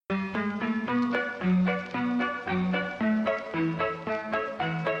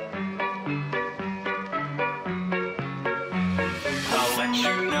let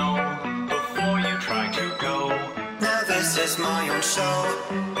you know before you try to go. Now this is my own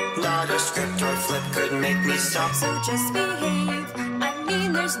show. Not a script or flip could make me stop. So just behave, I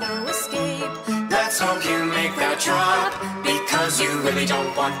mean there's no escape. Let's hope you make that drop, because you really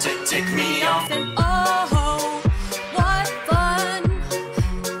don't want to tick me off. And oh, what fun.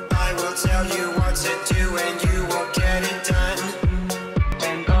 I will tell you what to do and you won't get it done.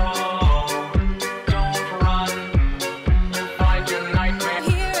 And oh, don't run, find your nightmare.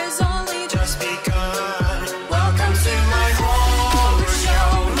 Here is only Just begun. Welcome to my horror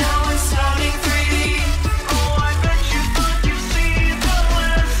show. Now it's sounding 3D. Oh, I bet you thought you'd see the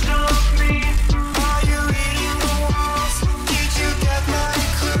last of me. Are you reading the walls? Did you get my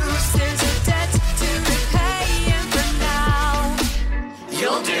clues? there's a debt to repay, and for now,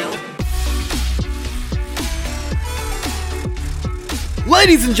 You'll do.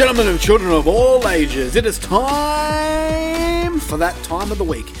 Ladies and gentlemen and children of all ages, it is time for that time of the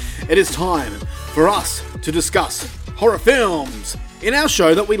week. It is time for us to discuss horror films in our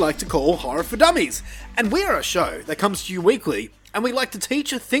show that we like to call Horror for Dummies. And we are a show that comes to you weekly, and we like to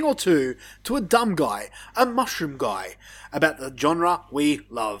teach a thing or two to a dumb guy, a mushroom guy, about the genre we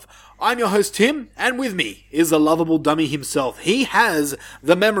love. I'm your host Tim, and with me is the lovable dummy himself. He has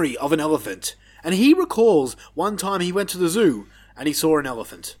the memory of an elephant, and he recalls one time he went to the zoo and he saw an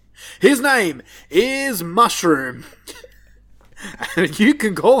elephant. His name is Mushroom. And you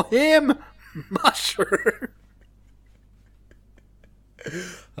can call him Mushroom.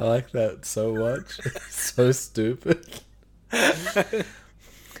 I like that so much. It's so stupid.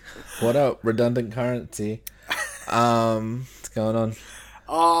 What up, redundant currency? What's going on?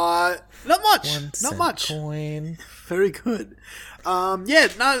 Not much. 1 Not cent much. coin. Very good.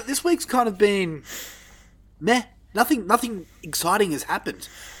 This week's kind of been meh. Nothing exciting has happened.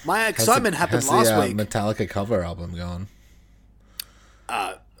 My excitement happened last week. Metallica cover album going.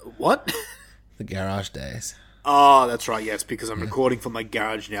 What? The Garage Days. Oh, that's right, yes, because I'm recording from my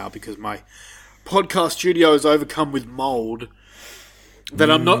garage now because my podcast studio is overcome with mold that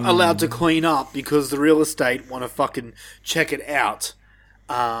I'm not allowed to clean up because the real estate want to fucking check it out.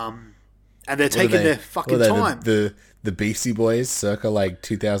 And they're taking their fucking time. The Beastie Boys circa like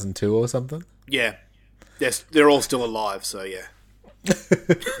 2002 or something? Yeah. Yes, they're all still alive, so yeah. I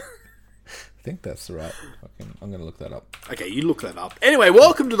think that's right. I'm going to look that up. Okay, you look that up. Anyway,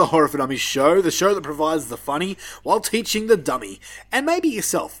 welcome to the Horror for Dummies show, the show that provides the funny while teaching the dummy, and maybe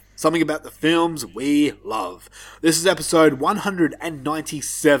yourself, something about the films we love. This is episode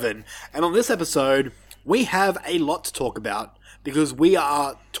 197, and on this episode, we have a lot to talk about, because we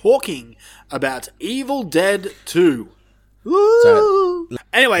are talking about Evil Dead 2. Woo!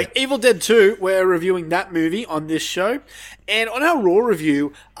 Anyway, Evil Dead 2, we're reviewing that movie on this show. And on our Raw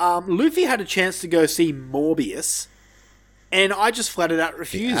review, Luffy had a chance to go see Morbius. And I just flat out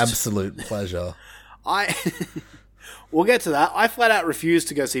refused. Absolute pleasure. We'll get to that. I flat out refused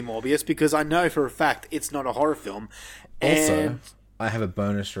to go see Morbius because I know for a fact it's not a horror film. Also, I have a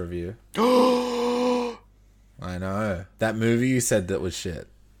bonus review. I know. That movie you said that was shit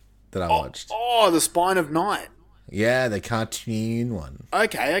that I watched. Oh, The Spine of Night. Yeah, the cartoon one.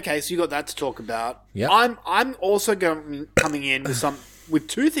 Okay, so you got that to talk about. Yep. I'm also coming in with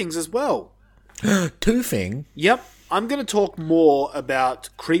two things as well. Two thing? Yep. I'm going to talk more about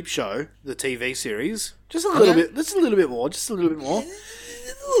Creepshow, the TV series. Just a little bit. Just a little bit more. Just a little bit more.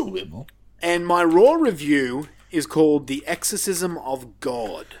 A little bit more. And my Raw review is called The Exorcism of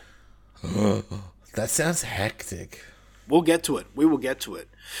God. That sounds hectic. We'll get to it. We will get to it.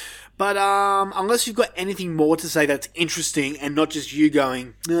 But unless you've got anything more to say that's interesting and not just you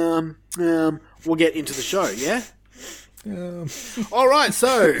going, we'll get into the show, yeah? All right,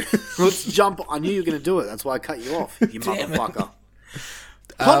 so let's jump. I knew you were going to do it. That's why I cut you off, you motherfucker.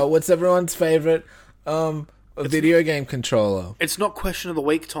 What's everyone's favorite video game controller? It's not question of the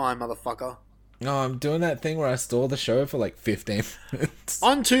week time, motherfucker. No, I'm doing that thing where I stall the show for like 15 minutes.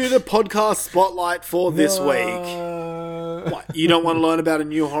 On to the podcast spotlight for this week. What, you don't want to learn about a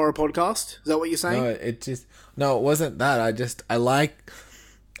new horror podcast? Is that what you're saying? No, it wasn't that. I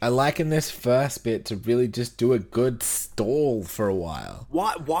like in this first bit to really just do a good stall for a while.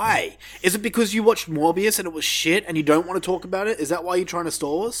 Why? Is it because you watched Morbius and it was shit and you don't want to talk about it? Is that why you're trying to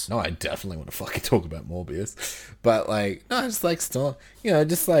stall us? No, I definitely want to fucking talk about Morbius. But like, no, just like stall,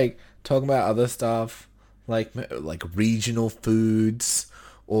 just like talking about other stuff, like regional foods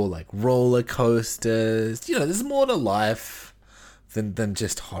or like roller coasters. There's more to life than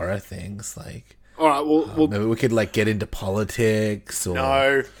just horror things. Like, all right, well, maybe we could like get into politics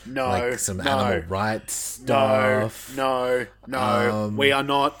or like some animal rights stuff. No. We are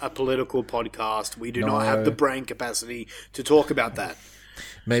not a political podcast. We do not have the brain capacity to talk about that.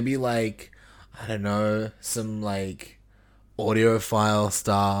 maybe like, I don't know, some like audiophile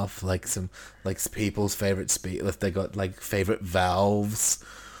stuff, like some like people's favorite if they got like favorite valves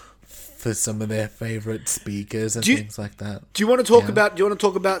for some of their favorite speakers and things like that. Do you want to talk about? Do you want to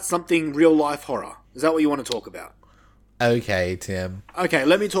talk about something real life horror? Is that what you want to talk about? Okay, Tim. Okay,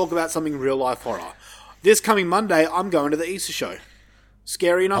 let me talk about something real life horror. This coming Monday, I'm going to the Easter show.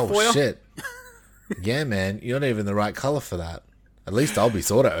 Scary enough for you? Oh shit! Yeah, man, you're not even the right color for that. At least I'll be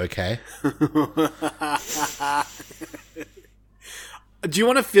sort of okay. Do you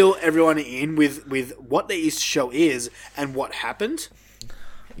want to fill everyone in with what the Easter show is and what happened?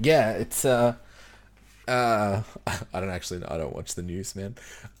 Yeah, it's I don't actually know. I don't watch the news, man.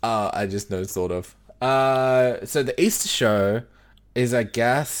 I just know sort of. So the Easter show is, I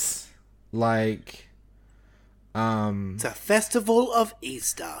guess, like It's a festival of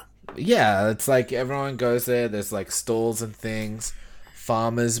Easter. yeah, it's like everyone goes there. There's like stalls and things.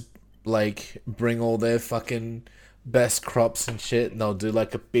 Farmers like bring all their fucking best crops and shit, and they'll do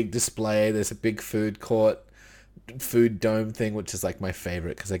like a big display. There's a big food court, food dome thing, which is like my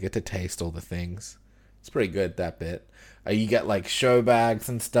favorite because I get to taste all the things. It's pretty good, that bit. You get like show bags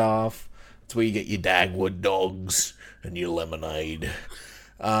and stuff. It's where you get your Dagwood dogs and your lemonade.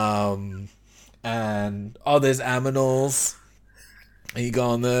 And there's aminals. And you go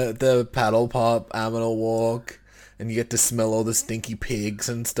on the paddle pop aminal walk, and you get to smell all the stinky pigs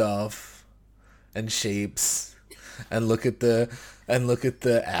and stuff, and sheeps, and look at the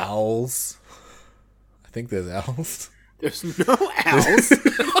owls. I think there's owls. There's no owls.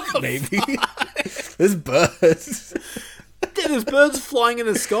 Maybe. There's birds. Yeah, there's birds flying in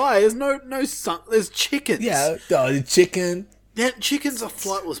the sky. There's no sun. There's chickens. Yeah, the chicken. Yeah, chickens are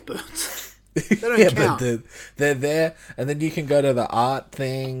flightless birds. They don't Yeah, count. but they're there, and then you can go to the art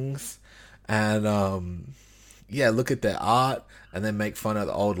things, and look at their art, and then make fun of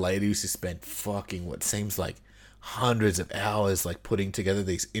the old ladies who spent fucking what seems like hundreds of hours like putting together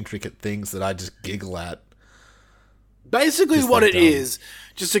these intricate things that I just giggle at. Basically, Just what like it is,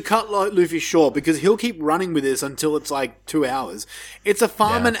 just to cut Luffy short, because he'll keep running with this until it's like 2 hours. It's a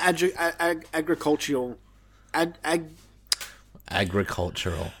farm and agricultural.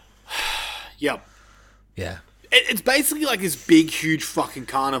 Agricultural. Yep. Yeah. It's basically like this big, huge fucking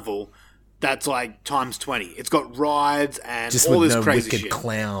carnival that's like times 20. It's got rides and Just all with this no crazy wicked shit.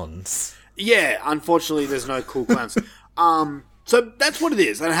 clowns. Yeah, unfortunately, there's no cool clowns. So that's what it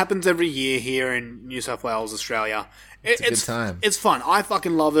is. And it happens every year here in New South Wales, Australia. It's a good time. It's fun. I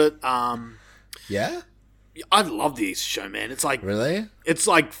fucking love it. Yeah? I love the Easter show, man. It's like Really? it's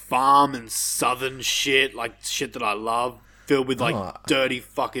like farm and southern shit, like shit that I love, filled with like Oh. dirty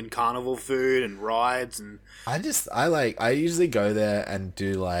fucking carnival food and rides and I usually go there and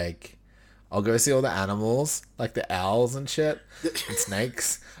do like, I'll go see all the animals, like the owls and shit, and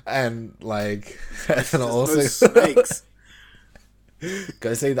snakes, and like, and I'll also those snakes.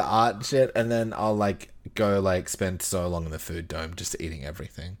 go see the art and shit, and then I'll like go like spend so long in the food dome just eating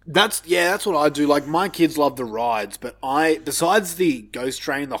everything. That's what I do. Like my kids love the rides, but besides the ghost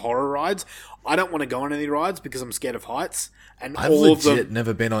train, the horror rides, I don't want to go on any rides because I'm scared of heights. And I've all of legit them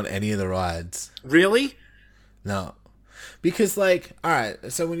never been on any of the rides. really. No. Because, like,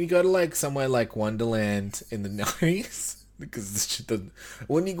 alright, so when you go to, like, somewhere like Wonderland in the 90s, because this shit doesn't...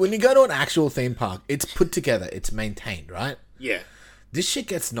 When you go to an actual theme park, it's put together, it's maintained, right? Yeah. This shit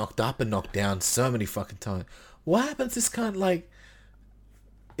gets knocked up and knocked down so many fucking times. What happens this kind like...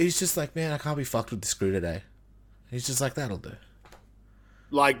 He's just like, man, I can't be fucked with the screw today. He's just like, that'll do.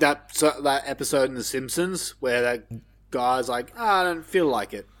 Like that episode in The Simpsons where that guy's like, I don't feel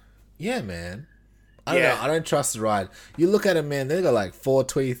like it. Yeah, man. I don't Yeah. know. I don't trust the ride. You look at them, man, they got like 4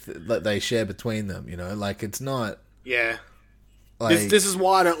 teeth that they share between them, you know? Like, it's not... Yeah. Like, This is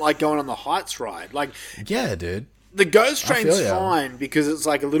why I don't like going on the heights ride. Like, yeah, dude. the ghost I feel train's ya. fine because it's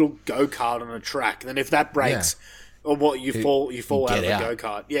like a little go-kart on a track. And then if that breaks, or what, you fall out of the get out.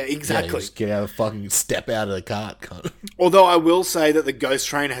 go-kart. Yeah, Yeah, you exactly. just get out of fucking step out of the cart, cunt. Although I will say that the ghost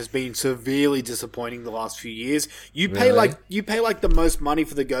train has been severely disappointing the last few years. You pay Really? you pay the most money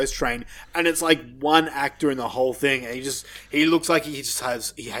for the ghost train, and it's like one actor in the whole thing, and he looks like he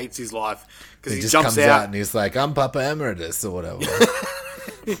hates his life because he He just jumps comes out and he's like, I'm Papa Emeritus or whatever.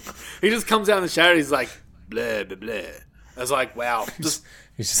 He just comes out in the shadow. He's like blah blah blah. I was like, wow, just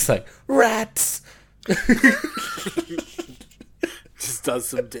like, rats! just does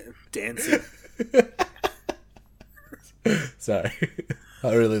some dancing. Sorry.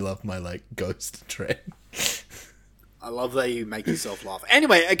 I really love my, like, ghost train. I love that you make yourself laugh.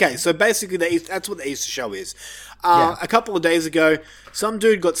 Anyway, okay, so basically that's what the Easter show is. Yeah. A couple of days ago, some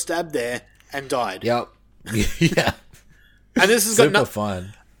dude got stabbed there and died. Yep. Yeah. And this has Super got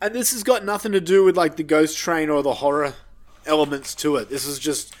fun. And this has got nothing to do with like the ghost train or the horror elements to it. This is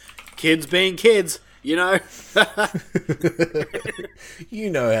just kids being kids, you know? You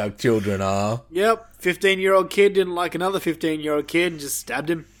know how children are. Yep, 15-year-old kid didn't like another 15-year-old kid and just stabbed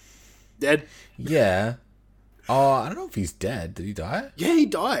him. Dead. Yeah. Oh, I don't know if he's dead. Did he die? Yeah, he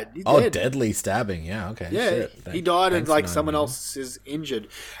died. He's Oh, dead. deadly stabbing. Yeah, okay. Yeah, Shit. he died and Thanks like for someone knowing. else is injured.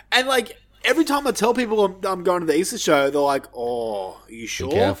 And like every time I tell people I'm going to the Easter show, they're like, "Oh, are you sure?"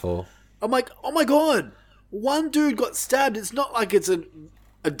 Be careful. I'm like, "Oh my god, one dude got stabbed. It's not like it's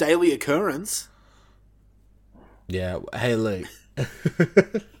a daily occurrence." Yeah. Hey, look.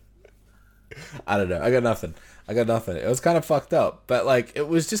 I don't know. I got nothing. It was kind of fucked up, but like it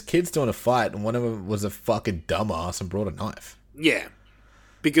was just kids doing a fight, and one of them was a fucking dumbass and brought a knife. Yeah,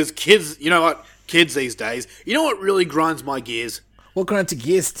 because kids, you know what? Kids these days. You know what really grinds my gears? What grinds your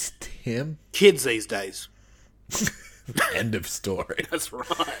gears, Tim? Kids these days. End of story. That's right.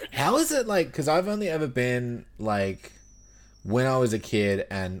 How is it like? Because I've only ever been like when I was a kid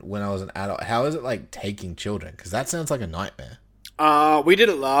and when I was an adult. How is it like taking children? Because that sounds like a nightmare. We did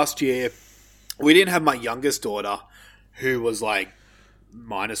it last year. We didn't have my youngest daughter, who was like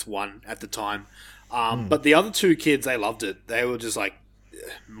 -1 at the time. But the other two kids, they loved it. They were just like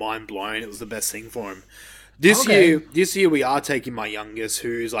mind blown. It was the best thing for them. This year we are taking my youngest,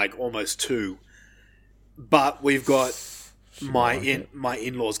 who's like almost 2. But we've got my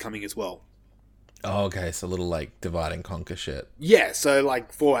in-laws coming as well. Oh, okay. So a little like divide and conquer shit. Yeah, so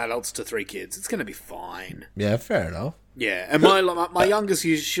like 4 adults to 3 kids. It's gonna be fine. Yeah, fair enough. Yeah, and my youngest,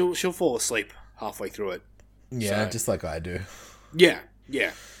 she'll fall asleep halfway through it. Yeah, So- just like I do. Yeah.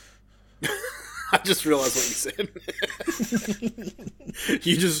 I just realised what you said.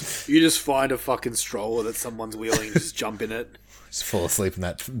 you just find a fucking stroller that someone's wheeling and just jump in it. Just fall asleep in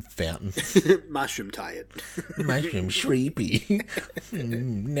that fountain. Mushroom tired. Mushroom sleepy.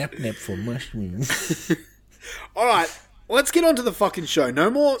 Nap for mushroom. All right, let's get on to the fucking show. No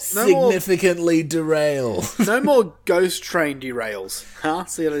more Significantly derail. no more ghost train derails. Huh?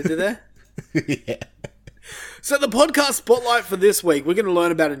 See what I did there? Yeah. So the podcast spotlight for this week, we're going to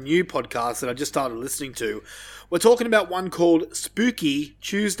learn about a new podcast that I just started listening to. We're talking about one called Spooky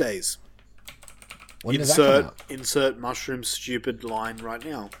Tuesdays. When does that come out? Insert mushroom stupid line right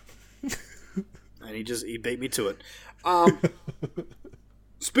now. And he beat me to it.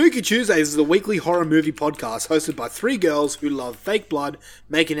 Spooky Tuesdays is a weekly horror movie podcast hosted by 3 girls who love fake blood,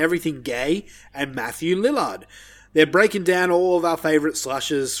 making everything gay, and Matthew Lillard. They're breaking down all of our favourite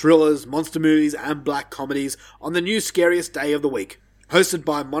slashers, thrillers, monster movies, and black comedies on the new scariest day of the week. Hosted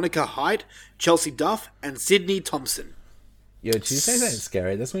by Monica Haidt, Chelsea Duff, and Sydney Thompson. Yo, Tuesdays ain't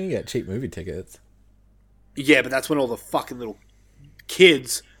scary. That's when you get cheap movie tickets. Yeah, but that's when all the fucking little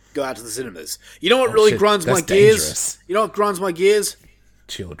kids go out to the cinemas. You know what really shit, grinds my that's gears? dangerous. You know what grinds my gears?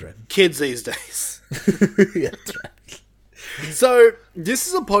 Children. Kids these days. Yeah, that's right. So, this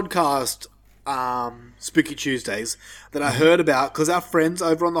is a podcast, Spooky Tuesdays, that I heard about because our friends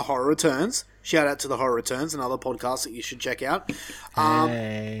over on the Horror Returns, shout out to the Horror Returns, another podcast that you should check out.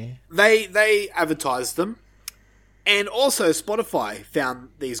 Hey. They advertised them, and also Spotify found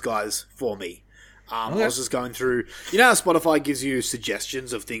these guys for me. I was just going through, you know how Spotify gives you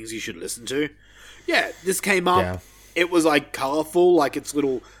suggestions of things you should listen to? Yeah, this came up. Yeah. It was like colourful, like its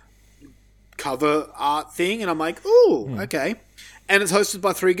little cover art thing, and I'm like, ooh, okay. And it's hosted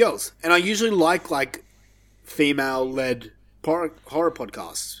by 3 girls. And I usually like female-led horror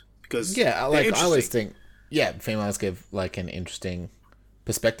podcasts because Yeah, they're like I always interesting. think, females give like an interesting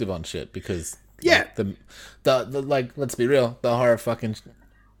perspective on shit because Yeah. like, the like let's be real, the horror fucking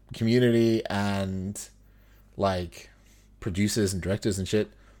community and like producers and directors and shit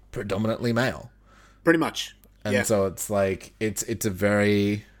predominantly male. Pretty much. And Yeah. so it's like it's a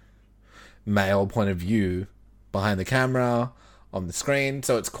very male point of view behind the camera on the screen.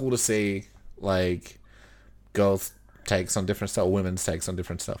 So it's cool to see like girls' takes on different stuff, women's takes on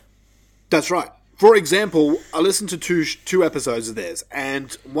different stuff. That's right. For example, I listened to two episodes of theirs,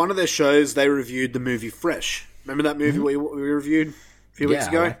 and one of their shows, they reviewed the movie Fresh. Remember that movie we reviewed a few weeks I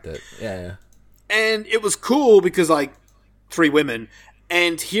ago? liked it. Yeah. And it was cool because, like, 3 women,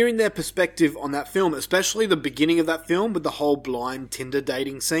 and hearing their perspective on that film, especially the beginning of that film with the whole blind Tinder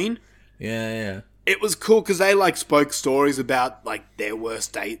dating scene, Yeah. it was cool because they, like, spoke stories about, like, their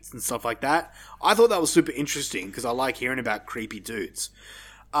worst dates and stuff like that. I thought that was super interesting because I like hearing about creepy dudes.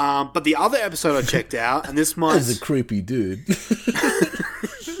 But the other episode I checked out, and this might... As a creepy dude.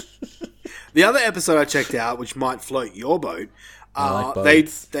 The other episode I checked out, which might float your boat, I like they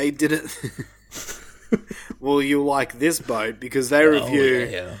boats. did it... Well, you like this boat because they review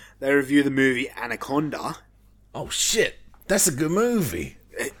yeah. they review the movie Anaconda. Oh shit, that's a good movie.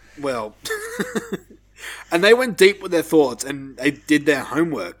 Well, and they went deep with their thoughts and they did their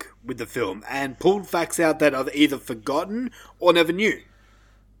homework with the film and pulled facts out that I've either forgotten or never knew.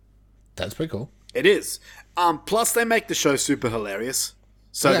 That's pretty cool. It is. Plus, they make the show super hilarious,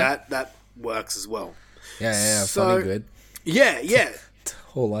 so Yeah. that works as well. Yeah, So- funny, good. Yeah.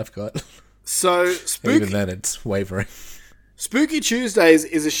 All I've got. So Even then, it's wavering. Spooky Tuesdays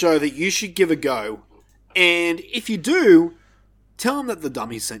is a show that you should give a go, and if you do, tell them that the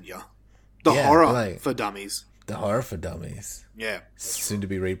Dummies sent you. The Yeah, horror like- for Dummies. The horror for dummies. Yeah. Soon to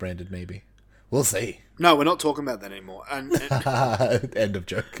be rebranded, maybe. We'll see. No, we're not talking about that anymore. And End of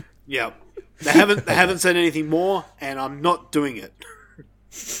joke. yeah, they haven't said anything more, and I'm not doing it.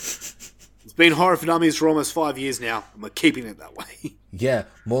 It's been horror for Dummies for almost 5 years now, and we're keeping it that way. Yeah,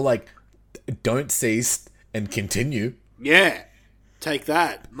 more like don't cease and continue, Yeah, take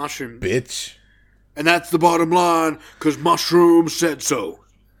that, Mushroom. bitch. And that's the bottom line, because Mushroom said so.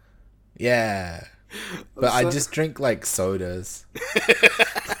 Yeah. But I So- just drink like sodas.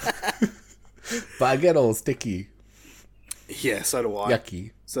 But I get all sticky, Yeah, so do I.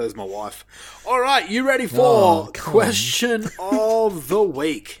 yucky. So does my wife. All right, you ready for Oh, come question of the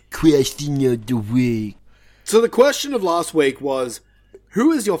week? Question of the week. So the question of last week was,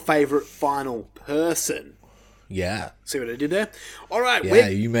 who is your favourite final person? Yeah. See what I did there? All right, Yeah,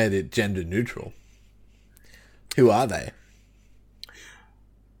 you made it gender neutral. Who are they?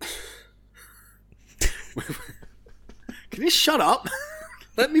 can you shut up?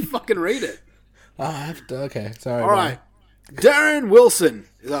 Let me fucking read it. Oh, I have to. Okay, sorry. All right, Darren Wilson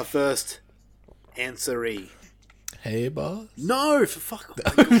is our first answeree. Hey, boss. No, for fuck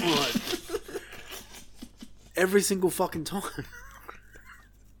oh my God. Every single fucking time.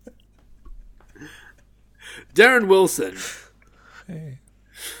 Darren Wilson Hey.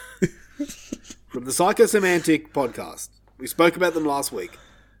 from the Psychosemantic podcast. We spoke about them last week.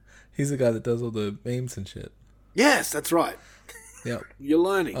 He's the guy that does all the memes and shit. Yes, that's right. Yep. You're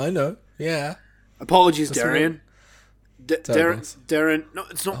learning. I know. Yeah. Apologies, That's Darren. Sorry, boss. Darren. No,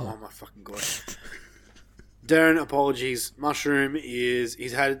 it's not. Oh my fucking God. Darren, apologies. Mushroom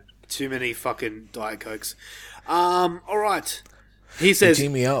he's had too many fucking Diet Cokes. All right. He says, Gee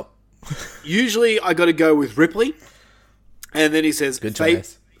me up. usually I got to go with Ripley. And then he says, Good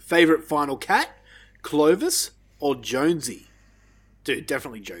choice. favorite final cat, Clovis or Jonesy? Dude,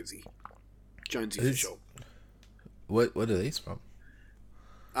 definitely Jonesy. Jonesy for Who's- sure. What are these from?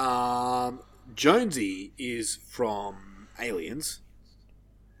 Jonesy is from Aliens.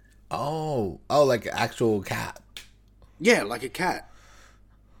 Oh, like an actual cat. Yeah, like a cat.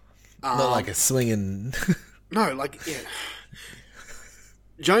 Not like a swinging. No, like, yeah.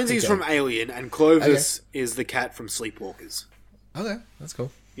 Jonesy's Okay. from Alien, and Clovis is the cat from Sleepwalkers. Okay, that's cool.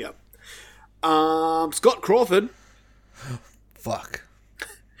 Yep. Scott Crawford, Fuck.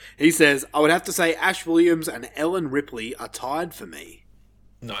 he says, I would have to say Ash Williams and Ellen Ripley are tied for me.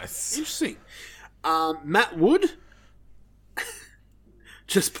 Nice. Interesting. Matt Wood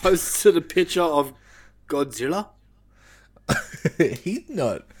just posted a picture of Godzilla. He's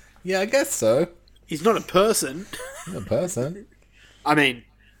not. Yeah, I guess so. He's not a person. He's a person. I mean,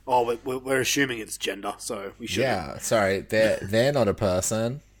 we're assuming it's gender, so we should. Yeah, sorry. They're not a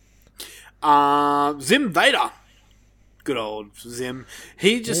person. Zim Vader. Good old Zim.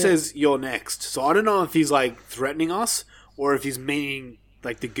 He just says, you're next. So I don't know if he's, like, threatening us or if he's meaning,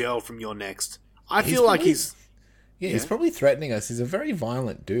 like, the girl from You're Next. I feel like probably- he's... Yeah, he's probably threatening us. He's a very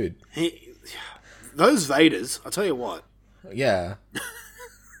violent dude. Those Vaders, I'll tell you what. Yeah.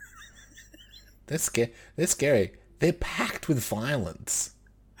 They're scary. They're packed with violence.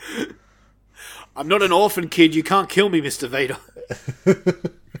 I'm not an orphan kid. You can't kill me, Mr. Vader.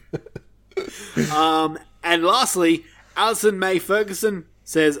 And lastly, Alison May Ferguson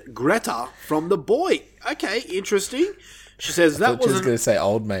says Greta from The Boy. Okay, interesting. She says that I was wasn't... going to say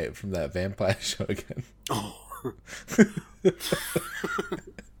old mate from that vampire show again.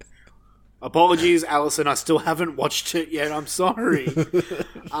 Apologies, Alison. I still haven't watched it yet. I'm sorry.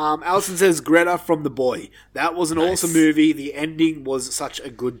 Alison says Greta from The Boy. That was an awesome movie. The ending was such a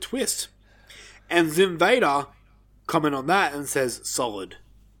good twist. And Zim Vader comment on that and says solid.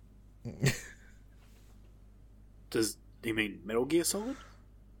 Does he mean Metal Gear Solid?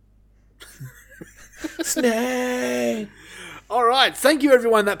 Snake! All right. Thank you,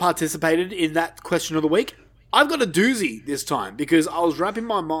 everyone that participated in that question of the week. I've got a doozy this time because I was wrapping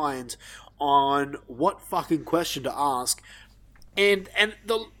my mind on what fucking question to ask, and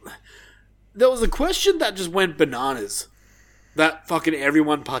there was a question that just went bananas that fucking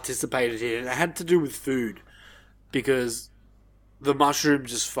everyone participated in, and it had to do with food because the mushroom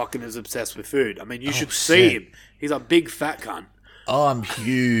just fucking is obsessed with food. I mean, you should see shit. him. He's a big fat cunt. I'm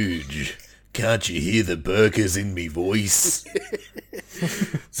huge. Can't you hear the burgers in me voice?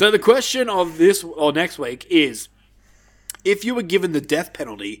 So the question of this or next week is, if you were given the death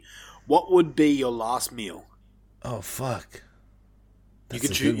penalty, what would be your last meal? Oh, fuck. You That's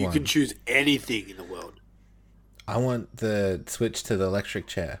can a choose. good You one. can choose anything in the world. I want the switch to the electric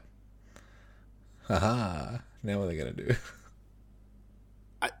chair. Haha. Now what are they going to do?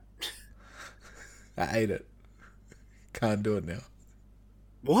 I- I ate it. Can't do it now.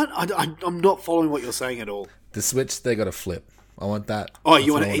 What? I'm not following what you're saying at all. The switch, they got to flip. I want that. Oh,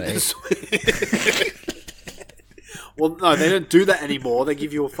 you That's want what to I eat this? Well, no, they don't do that anymore. They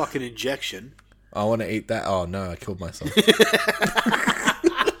give you a fucking injection. I want to eat that. Oh, no, I killed myself.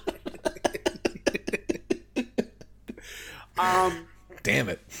 Damn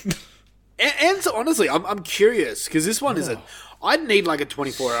it. And so honestly, I'm curious because this one is I'd need like a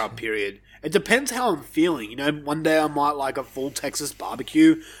 24-hour period. It depends how I'm feeling. You know, one day I might like a full Texas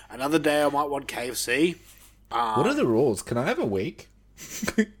barbecue. Another day I might want KFC. What are the rules? Can I have a week?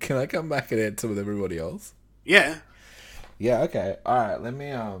 Can I come back and answer with everybody else? Yeah, Yeah, okay. Alright, let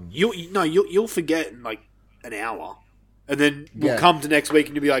me, you'll forget in like an hour, and then we'll Yeah. come to next week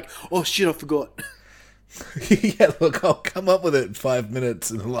and you'll be like, oh shit, I forgot. yeah, look, I'll come up with it in 5 minutes,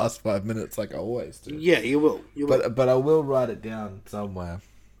 in the last 5 minutes, like I always do. Yeah, you will. You will. But I will write it down somewhere.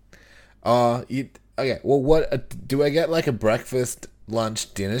 Okay, well, what, do I get like a breakfast,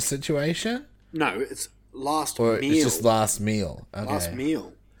 lunch, dinner situation? No, it's last Or meal. it's just last meal? Okay. Last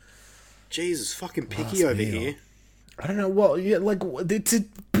meal. Jesus, fucking picky Last over meal. here. I don't know what, yeah, like, it's a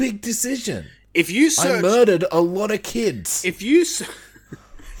big decision. If you I search, murdered a lot of kids. if you,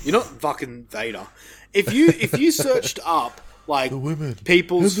 you're not fucking Vader. If you searched up like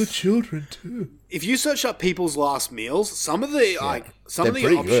people's, children too. if you searched up people's last meals, some of the some of They're the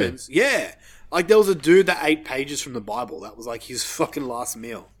pretty good. options, yeah, like there was a dude that ate pages from the Bible. That was like his fucking last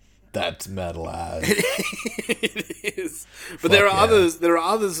meal. That's metal ass. It is, but there are yeah. others. There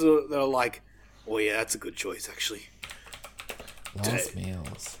are others that are like, oh yeah, that's a good choice actually. Last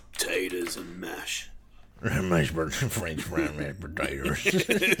meals. Taters and mash. French fry mashed potatoes.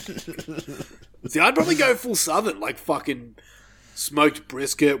 See, I'd probably go full southern, like fucking smoked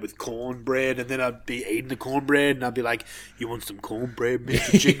brisket with cornbread, and then I'd be eating the cornbread, and I'd be like, "You want some cornbread,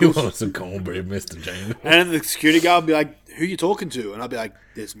 Mr. You Jingles?" want some cornbread, Mr. James? And the security guard would be like, "Who you talking to?" And I'd be like,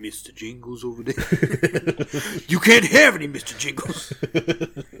 "There's Mr. Jingles over there." You can't have any Mr. Jingles.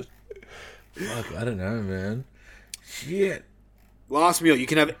 Fuck, I don't know, man. Shit. Last meal, you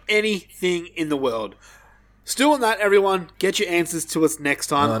can have anything in the world. Still on that, everyone, get your answers to us next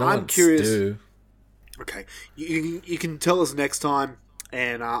time. No, I don't I'm want curious. stew. Okay, you can tell us next time,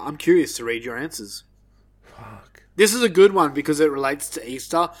 and I'm curious to read your answers. Fuck. This is a good one because it relates to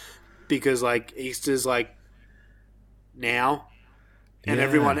Easter, because like Easter's like now, and Yeah.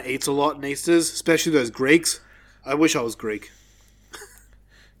 everyone eats a lot in Easter's, especially those Greeks. I wish I was Greek.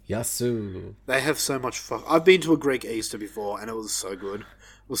 Yasu. They have so much fuck. I've been to a Greek Easter before, and it was so good. It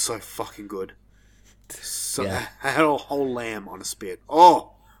was so fucking good. So Yeah. I had a whole lamb on a spit.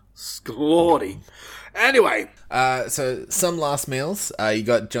 Oh, sklordy. Anyway, So some last meals. You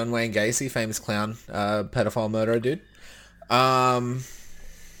got John Wayne Gacy, famous clown, pedophile murderer dude.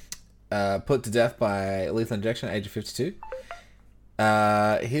 Put to death by lethal injection at age of 52.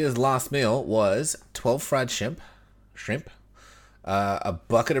 His last meal was 12 fried shrimp, a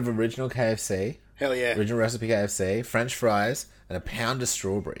bucket of original KFC, hell yeah. original recipe KFC, French fries, and a pound of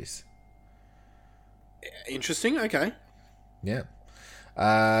strawberries. Interesting. Okay. Yeah.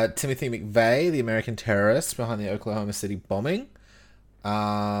 Timothy McVeigh, the American terrorist behind the Oklahoma City bombing.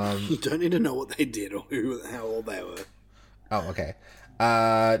 You don't need to know what they did or how old they were. Oh, okay.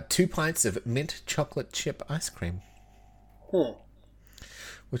 2 pints of mint chocolate chip ice cream. Huh.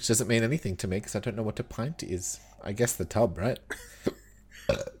 Which doesn't mean anything to me because I don't know what a pint is. I guess the tub, right?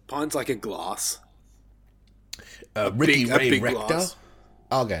 Pine's like a glass. Ricky a Ray big Rector. glass.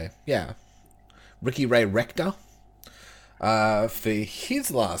 Okay, yeah. Ricky Ray Rector. For his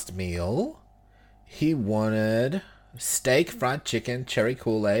last meal, he wanted steak, fried chicken, cherry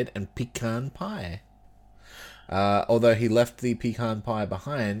Kool-Aid, and pecan pie. Although he left the pecan pie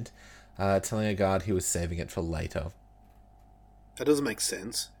behind, telling a guard he was saving it for later. That doesn't make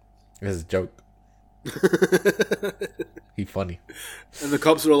sense. It was a joke. He funny. And the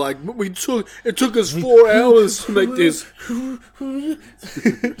cops are like, it took us 4 hours to make this.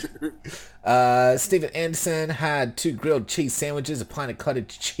 Steven Anderson had 2 grilled cheese sandwiches, a pint of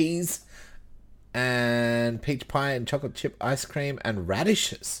cottage cheese, and peach pie and chocolate chip ice cream, and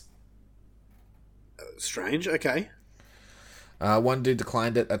radishes. Strange. Okay. One dude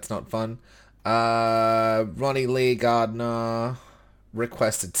declined it. That's not fun. Ronnie Lee Gardner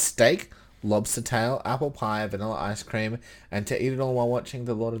requested steak, lobster tail, apple pie, vanilla ice cream, and to eat it all while watching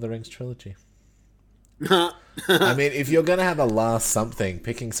the Lord of the Rings trilogy. I mean, if you're gonna have a last something,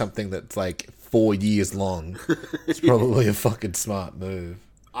 picking something that's like 4 years long, it's probably a fucking smart move.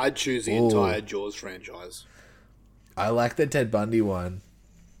 I'd choose the entire Jaws franchise. I like the Ted Bundy one.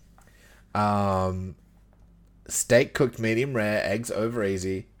 Steak cooked medium rare, eggs over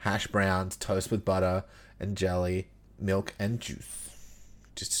easy, hash browns, toast with butter and jelly, milk and juice.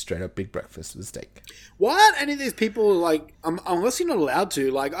 Just a straight up big breakfast with steak. Why aren't any of these people, like, unless you're not allowed to,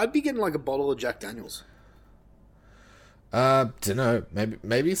 like, I'd be getting, like, a bottle of Jack Daniels. Dunno.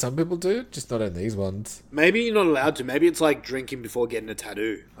 Maybe some people do, just not in these ones. Maybe you're not allowed to. Maybe it's like drinking before getting a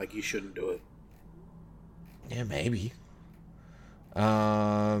tattoo. Like, you shouldn't do it. Yeah, maybe.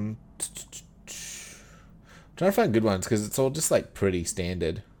 Trying to find good ones, because it's all just, like, pretty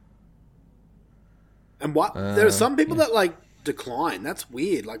standard. And what? There are some people that, like, decline. That's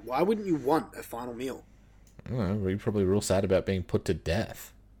weird. Like, why wouldn't you want a final meal? I don't know, you're probably real sad about being put to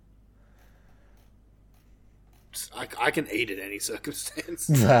death. I can eat at any circumstance.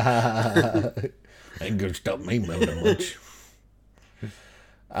 Ain't gonna stop me melting much.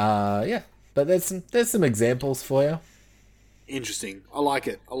 Yeah, but there's some examples for you. Interesting. I like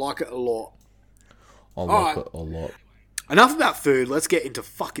it. I like it a lot. I like it a lot. Enough about food. Let's get into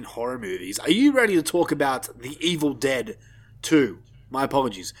fucking horror movies. Are you ready to talk about The Evil Dead 2? My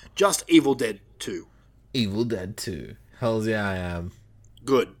apologies. Just Evil Dead 2. Evil Dead 2. Hells yeah, I am.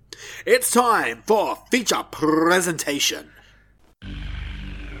 Good. It's time for feature presentation.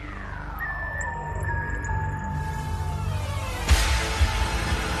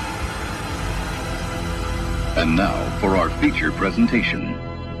 And now for our feature presentation.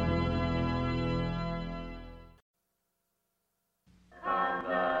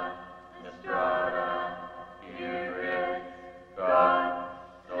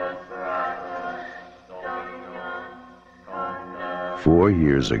 "4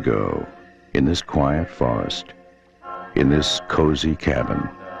 years ago, in this quiet forest, in this cozy cabin,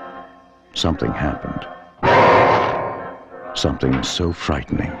 something happened. Something so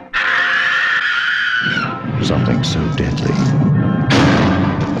frightening. Something so deadly.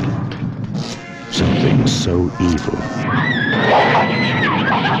 Something so evil.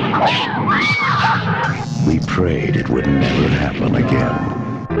 We prayed it would never happen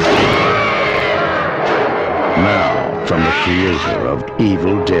again. Now, from the creator of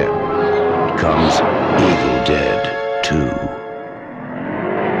Evil Dead comes Evil Dead 2.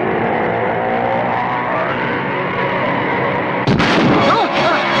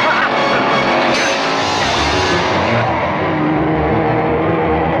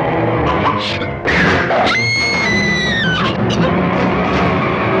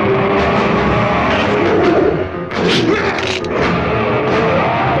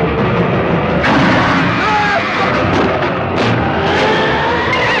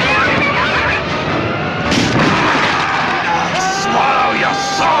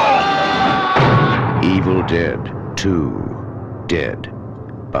 Evil Dead 2, Dead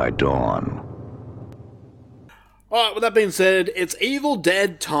by Dawn. Alright, with that being said, it's Evil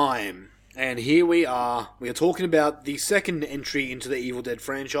Dead time. And here we are. We are talking about the second entry into the Evil Dead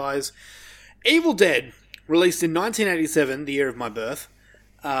franchise. Evil Dead, released in 1987, the year of my birth,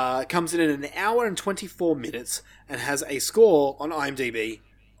 comes in at an hour and 24 minutes and has a score on IMDb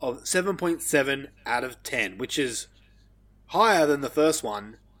of 7.7 out of 10, which is higher than the first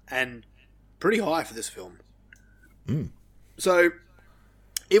one and pretty high for this film. So,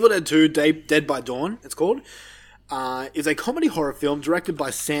 Evil Dead 2, Dead by Dawn, it's called, is a comedy horror film directed by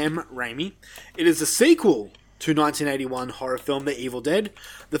Sam Raimi. It is a sequel to 1981 horror film The Evil Dead.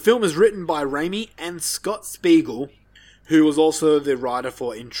 The film is written by Raimi and Scott Spiegel, who was also the writer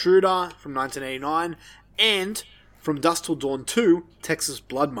for Intruder from 1989 and From Dusk Till Dawn 2, Texas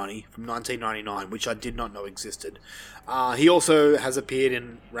Blood Money from 1999, which I did not know existed. He also has appeared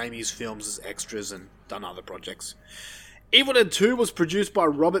in Raimi's films as extras and done other projects. Evil Dead 2 was produced by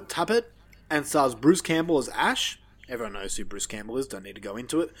Robert Tappert and stars Bruce Campbell as Ash. Everyone knows who Bruce Campbell is, don't need to go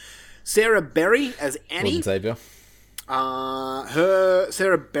into it. Sarah Berry as Annie. Xavier.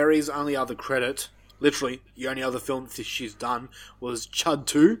 Sarah Berry's only other credit, literally, the only other film that she's done was Chud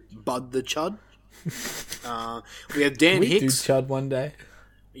 2, Bud the Chud. We have Dan Can we Hicks. do Chud one day?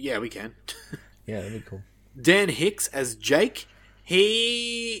 Yeah, we can. Yeah, that'd be cool. Dan Hicks as Jake.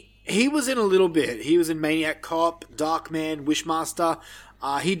 He was in a little bit. He was in Maniac Cop, Darkman, Wishmaster.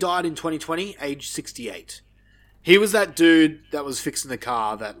 He died in 2020, age 68. He was that dude that was fixing the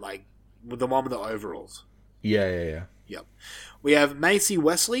car, that like with the one with the overalls. Yeah. Yep. We have Macy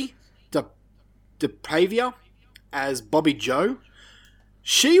Wesley DePavia as Bobby Joe.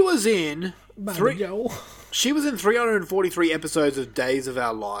 She was in Joe. She was in 343 episodes of Days of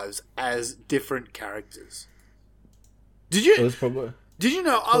Our Lives as different characters. Did It you? was probably Did you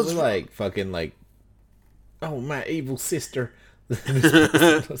know? I probably was like fucking like, oh, my evil sister. Or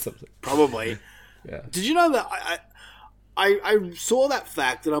something. probably. Yeah. Did you know that I saw that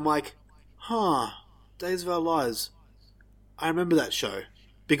fact and I'm like, Days of Our Lives. I remember that show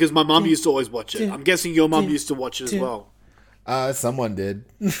because my mum used to always watch it. I'm guessing your mum used to watch it as well. Someone did.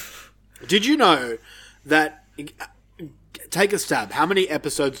 Did you know that? Take a stab. How many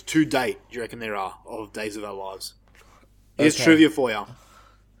episodes to date do you reckon there are of Days of Our Lives? Here's Okay. trivia for you. I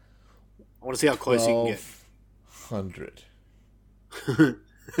want to see how close you can get. 100.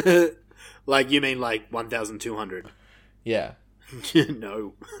 Like, you mean like 1,200? Yeah.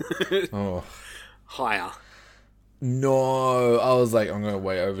 No. Oh. Higher. No, I was like, I'm gonna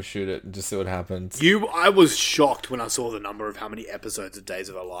way overshoot it and just see what happens. I was shocked when I saw the number of how many episodes of Days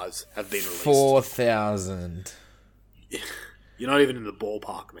of Our Lives have been released. 4,000. You're not even in the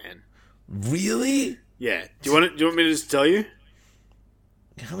ballpark, man. Really? Yeah. Do you want me to just tell you?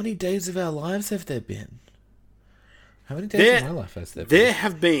 How many Days of Our Lives have there been? How many days of my life has there been? There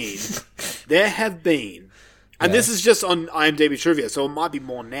have been, and this is just on IMDb trivia, so it might be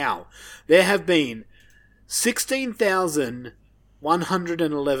more now. There have been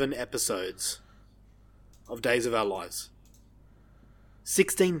 16,111 episodes of Days of Our Lives.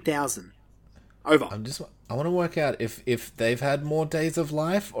 16,000. Over. I want to work out if they've had more days of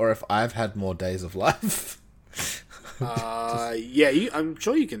life or if I've had more days of life. I'm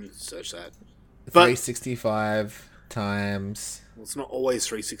sure you can search that. 365 times. Well, it's not always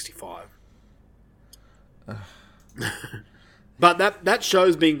 365. But that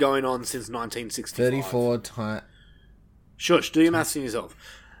show's been going on since 1965. 34 times. Shush, do your maths in yourself.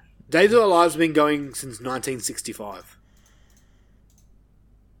 Days of Our Lives have been going since 1965.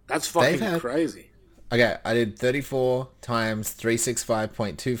 That's fucking crazy. Okay, I did 34 times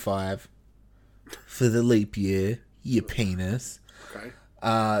 365.25 for the leap year, you penis. Okay.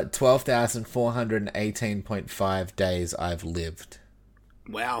 12,418.5 days I've lived.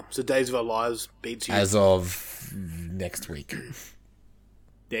 Wow. So Days of Our Lives beats you. As of next week.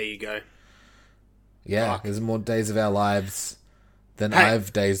 There you go. Yeah, Fuck. there's more days of our lives than Hey.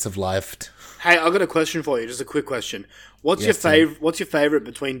 I've days of lived. Hey, I've got a question for you. Just a quick question. What's Yes, What's your favorite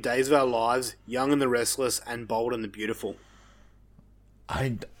between Days of Our Lives, Young and the Restless, and Bold and the Beautiful?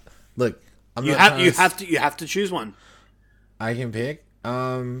 Look. I'm You not have trying you to- have to you have to choose one. I can pick.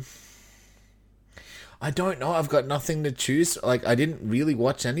 I don't know. I've got nothing to choose. Like, I didn't really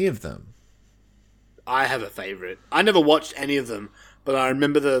watch any of them. I have a favorite. I never watched any of them, but I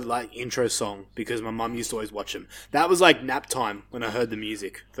remember the intro song because my mum used to always watch them. That was like nap time when I heard the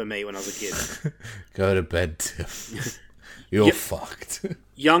music for me when I was a kid. Go to bed, Tim. You're Yep. fucked.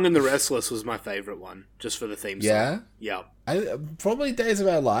 Young and the Restless was my favorite one, just for the theme song. Yeah? Yeah. Probably Days of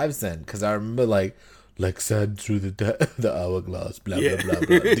Our Lives then, because I remember like sand through the hourglass, blah Yeah. blah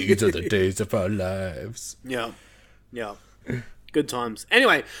blah blah. These are the days of our lives. Yeah. Yeah. Good times.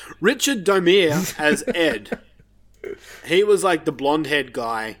 Anyway, Richard Domere as Ed. He was like the blonde-haired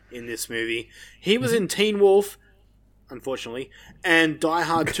guy in this movie. He was in Teen Wolf, unfortunately, and Die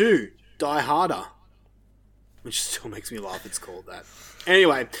Hard 2, Die Harder. Which still makes me laugh it's called that.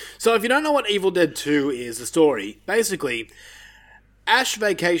 Anyway, so if you don't know what Evil Dead 2 is, the story, basically, Ash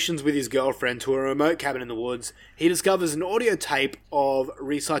vacations with his girlfriend to a remote cabin in the woods. He discovers an audio tape of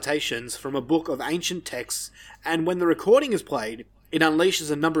recitations from a book of ancient texts, and when the recording is played, it unleashes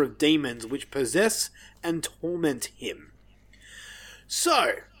a number of demons which possess and torment him.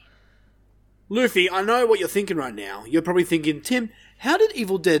 So, Luffy, I know what you're thinking right now. You're probably thinking, Tim, how did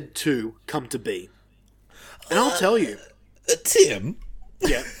Evil Dead 2 come to be? And I'll tell you. Tim,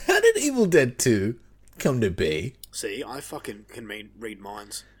 Yeah. how did Evil Dead 2 come to be? See, I fucking can read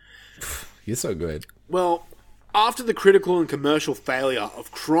minds. You're so good. Well, after the critical and commercial failure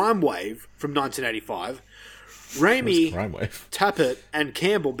of Crime Wave from 1985, Raimi, Crime Wave. Tappert, and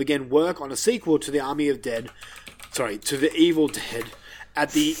Campbell began work on a sequel to the to the Evil Dead,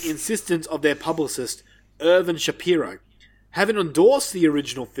 at the insistence of their publicist, Irvin Shapiro. Having endorsed the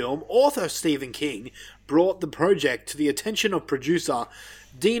original film, author Stephen King brought the project to the attention of producer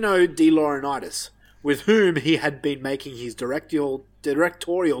Dino De Laurentiis, with whom he had been making his directorial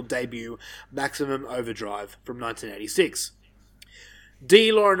debut, Maximum Overdrive, from 1986. De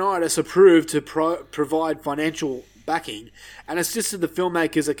Laurentiis approved to provide financial backing and assisted the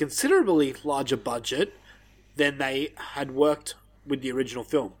filmmakers a considerably larger budget than they had worked with the original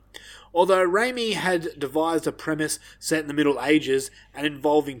film. Although Raimi had devised a premise set in the Middle Ages and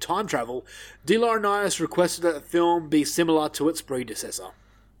involving time travel, De Laurentiis requested that the film be similar to its predecessor.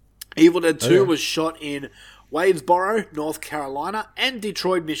 Evil Dead 2 was shot in Wadesboro, North Carolina, and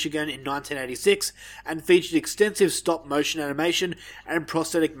Detroit, Michigan in 1986, and featured extensive stop-motion animation and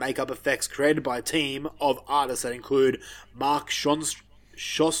prosthetic makeup effects created by a team of artists that include Mark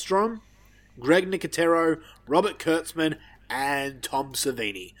Shostrom, Greg Nicotero, Robert Kurtzman, and Tom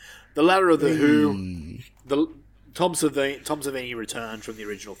Savini. The latter of the Who, Tom Savini returned from the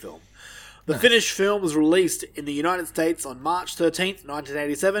original film. The finished film was released in the United States on March 13th,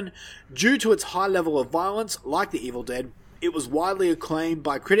 1987. Due to its high level of violence, like The Evil Dead, it was widely acclaimed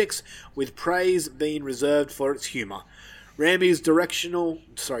by critics, with praise being reserved for its humour. Raimi's direction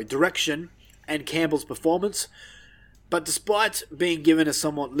and Campbell's performance, but despite being given a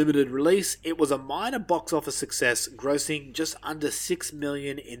somewhat limited release, it was a minor box office success, grossing just under $6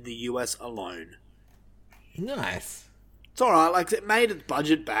 million in the US alone. Nice. It's alright, like, it made its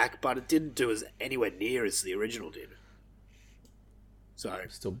budget back, but it didn't do as anywhere near as the original did. So,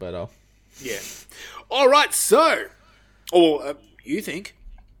 Still better. yeah. Alright, so, or you think.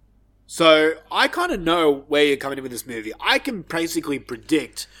 So, I kind of know where you're coming in with this movie. I can basically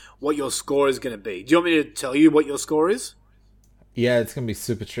predict what your score is going to be. Do you want me to tell you what your score is? Yeah, it's going to be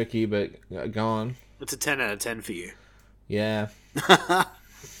super tricky, but go on. It's a 10 out of 10 for you. Yeah. I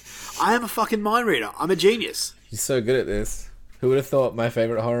am a fucking mind reader. I'm a genius. You're so good at this. Who would have thought my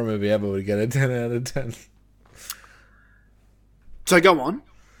favorite horror movie ever would get a 10 out of 10? So go on.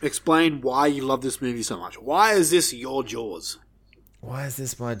 Explain why you love this movie so much. Why is this your Jaws? Why is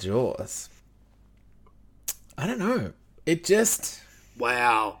this my Jaws? I don't know. It just...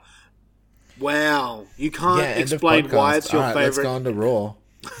 Wow. You can't Yeah, end of explain why podcast. it's your Alright, favorite. let's go on to Raw.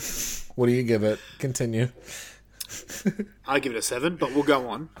 What do you give it? Continue. I give it a 7, but we'll go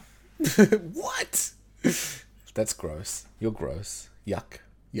on. What? That's gross. You're gross. Yuck.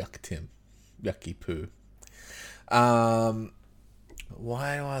 Yuck, Tim. Yucky poo. Why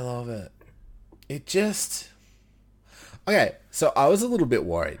do I love it? It just... Okay, so I was a little bit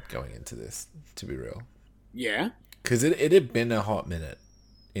worried going into this, to be real. Yeah? Because it had been a hot minute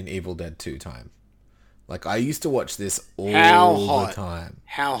in Evil Dead 2 time. Like, I used to watch this all the time.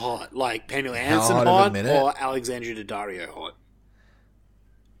 How hot? Like Pamela How Anderson hot of a hot minute? or Alexandria Daddario hot?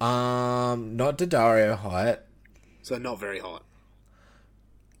 Not Daddario hot. So not very hot.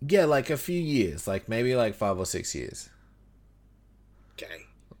 Yeah, like a few years. Like, maybe like 5 or 6 years. Okay.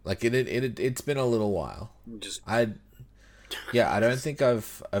 Like, it's been a little while. Just I don't think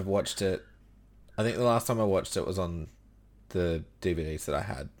I've watched it. I think the last time I watched it was on the DVDs that I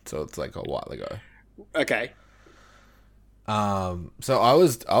had, so it's like a while ago. okay. So I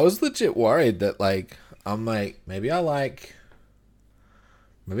was legit worried that, like, I'm like, maybe I like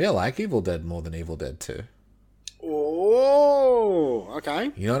Evil Dead more than Evil Dead 2. Oh,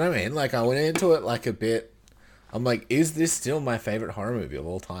 okay. You know what I mean? Like, I went into it like a bit. I'm like, is this still my favorite horror movie of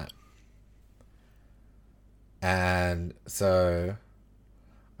all time? And so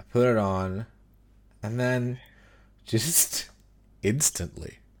I put it on, and then just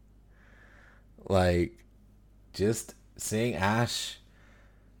instantly, like, just seeing Ash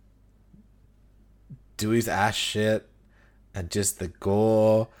do his Ash shit, and just the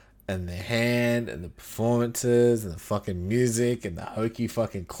gore and the hand and the performances and the fucking music and the hokey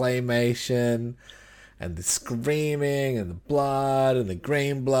fucking claymation and the screaming and the blood and the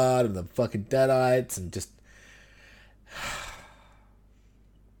green blood and the fucking deadites and just...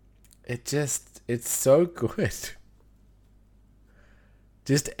 It's so good.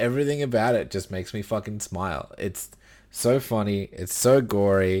 Just everything about it just makes me fucking smile. It's so funny. It's so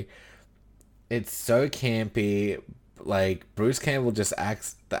gory. It's so campy. Like, Bruce Campbell just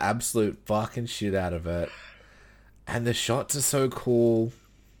acts the absolute fucking shit out of it. And the shots are so cool.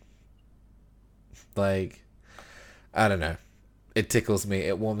 Like, I don't know. It tickles me.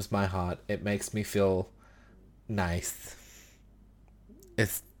 It warms my heart. It makes me feel nice.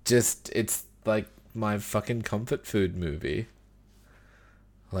 It's like my fucking comfort food movie.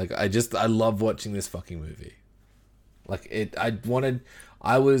 Like, I love watching this fucking movie. Like,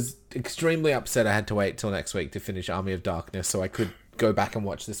 I was extremely upset I had to wait till next week to finish Army of Darkness so I could go back and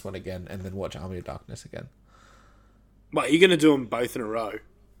watch this one again and then watch Army of Darkness again. What, you're going to do them both in a row?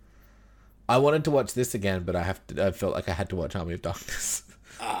 I wanted to watch this again, but I felt like I had to watch Army of Darkness.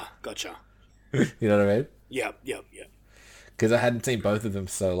 Ah, gotcha. You know what I mean? Yep. Because I hadn't seen both of them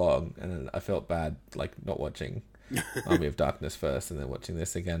so long, and I felt bad, like, not watching Army of Darkness first and then watching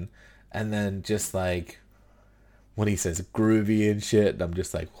this again. And then just, like, when he says groovy and shit, and I'm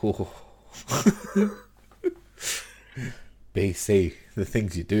just like, whoa. BC, the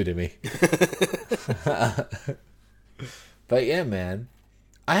things you do to me. But yeah, man.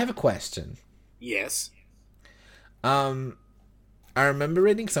 I have a question. Yes. I remember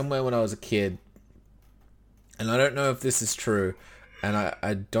reading somewhere when I was a kid, and I don't know if this is true, and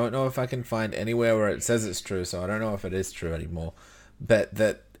I don't know if I can find anywhere where it says it's true, so I don't know if it is true anymore, but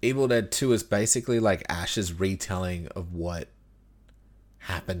that Evil Dead 2 is basically like Ash's retelling of what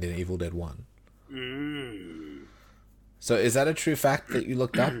happened in Evil Dead 1. So is that a true fact that you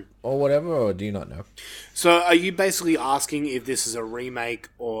looked up or whatever, or do you not know? So are you basically asking if this is a remake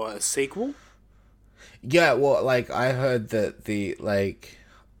or a sequel? Yeah, well, like, I heard that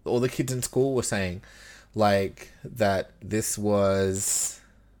all the kids in school were saying, like, that this was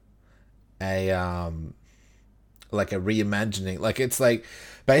a reimagining. Like, it's like,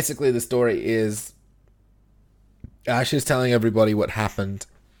 basically the story is Ash is telling everybody what happened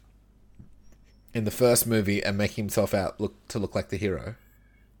in the first movie and making himself out look like the hero.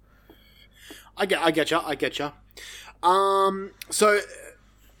 I get you. So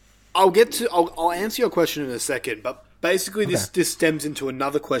I'll answer your question in a second, but basically this stems into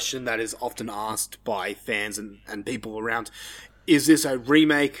another question that is often asked by fans and people around. Is this a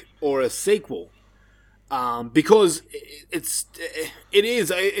remake or a sequel? Because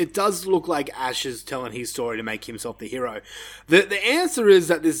it does look like Ash is telling his story to make himself the hero. The answer is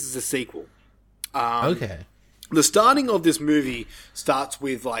that this is a sequel. Okay. The starting of this movie starts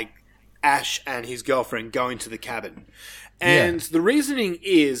with, like, Ash and his girlfriend going to the cabin. And the reasoning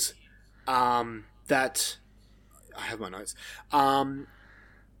is that... I have my notes.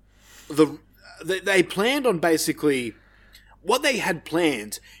 They planned on basically... What they had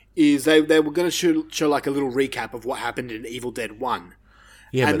planned is they were going to show like a little recap of what happened in Evil Dead 1.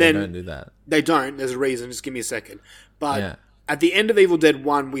 Yeah, and but then they don't do that. They don't. There's a reason. Just give me a second. But... Yeah. At the end of Evil Dead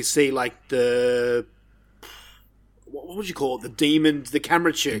 1, we see, like, the... What would you call it? The demon... The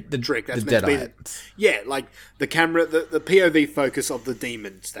camera trick. That's meant to be... Yeah, like, the camera... The POV focus of the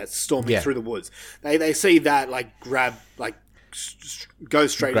demons that's storming through the woods. They see that, like, grab... Like, go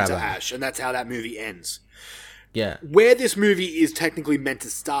straight into Ash. And that's how that movie ends. Yeah. Where this movie is technically meant to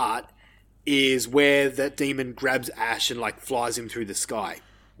start is where that demon grabs Ash and, like, flies him through the sky.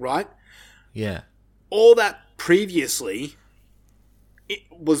 Right? Yeah. All that previously... It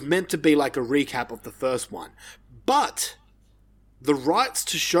was meant to be like a recap of the first one. But the rights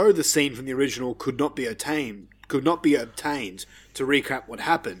to show the scene from the original could not be obtained to recap what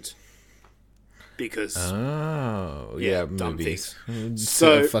happened. Because movies. Things.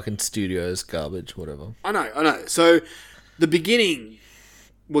 So fucking studios, garbage, whatever. I know. So the beginning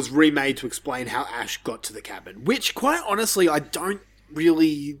was remade to explain how Ash got to the cabin, which quite honestly I don't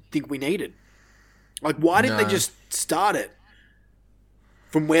really think we needed. Like, why didn't they just start it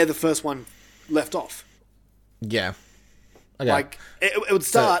from where the first one left off? Yeah. Okay. Like, it would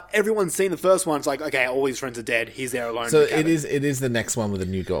start, everyone's seen the first one, it's like, okay, all his friends are dead, he's there alone. So in the cabin. it is the next one with a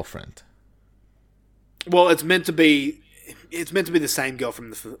new girlfriend. Well, it's meant to be the same girl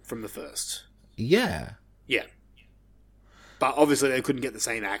from the first. Yeah. Yeah. But obviously they couldn't get the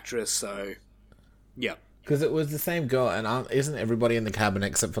same actress, so yeah. Because it was the same girl, and isn't everybody in the cabin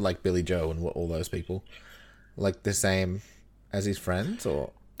except for, like, Billy Joe and all those people, like, the same as his friends, or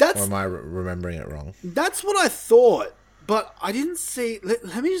am I remembering it wrong? That's what I thought, but I didn't see...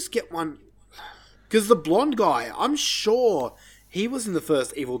 Let me just get one... Because the blonde guy, I'm sure he was in the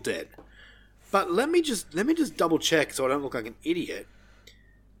first Evil Dead. But let me just double check so I don't look like an idiot.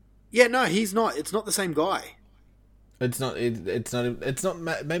 Yeah, no, he's not. It's not the same guy. It's not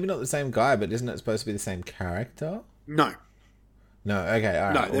maybe not the same guy, but isn't it supposed to be the same character? No. No, okay,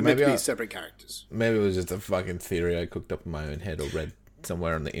 alright. No, they're meant to be separate characters. Maybe it was just a fucking theory I cooked up in my own head or read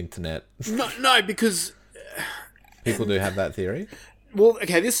somewhere on the internet. No, because... People do have that theory? Well,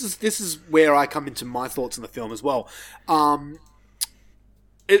 okay, this is where I come into my thoughts on the film as well.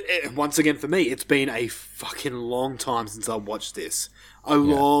 Once again, for me, it's been a fucking long time since I watched this.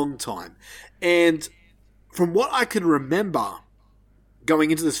 Long time. And from what I can remember going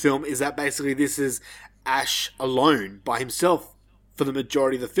into this film is that basically this is Ash alone by himself for the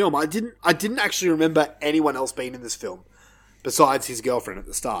majority of the film. I didn't actually remember anyone else being in this film besides his girlfriend at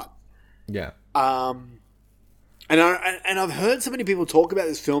the start. Yeah. And I've heard so many people talk about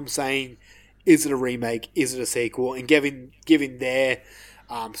this film saying, is it a remake? Is it a sequel? And giving their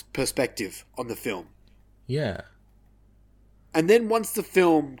perspective on the film. Yeah. And then once the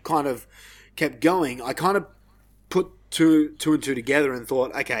film kind of kept going, I kind of put two and two together and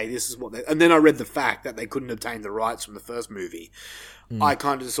thought, okay, this is what they... And then I read the fact that they couldn't obtain the rights from the first movie. I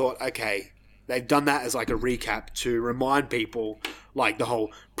kind of just thought, okay, they've done that as like a recap to remind people, like the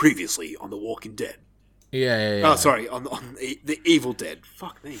whole previously on The Walking Dead. Yeah. Oh, sorry, on the Evil Dead.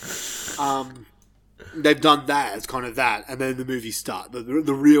 Fuck me. They've done that as kind of that, and then the movie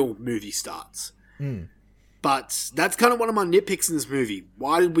the real movie starts. But that's kind of one of my nitpicks in this movie.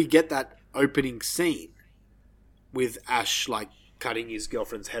 Why did we get that opening scene with Ash like cutting his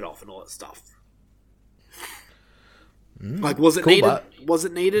girlfriend's head off and all that stuff? Like, was it Cool, needed? but- Was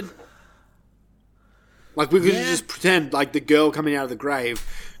it needed? Like, we could just pretend like the girl coming out of the grave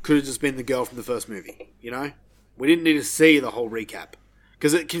could have just been the girl from the first movie. You know, we didn't need to see the whole recap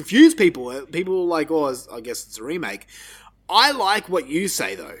because it confused people. People were like, "Oh, I guess it's a remake." I like what you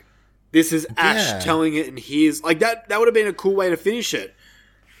say though. This is Ash telling it in his like that. That would have been a cool way to finish it.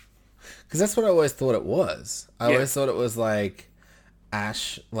 Because that's what I always thought it was. I always thought it was like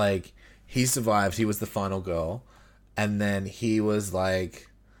Ash, like he survived. He was the final girl, and then he was like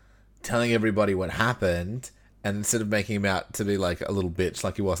telling everybody what happened. And instead of making him out to be like a little bitch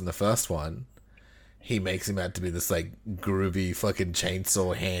like he was in the first one, he makes him out to be this like groovy fucking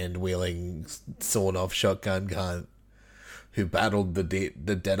chainsaw hand wielding sawn off shotgun cunt who battled the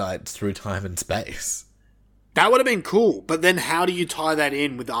Deadites through time and space. That would have been cool, but then how do you tie that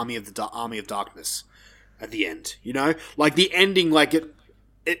in with the Army of Darkness at the end? You know, like the ending, like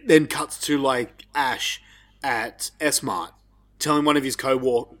it then cuts to like Ash at S-Mart telling one of his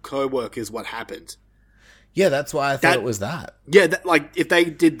co-workers what happened. Yeah, that's why I thought it was that. Yeah, like if they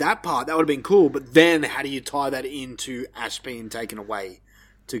did that part, that would have been cool. But then how do you tie that into Ash being taken away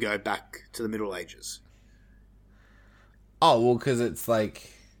to go back to the Middle Ages? Oh, well, because it's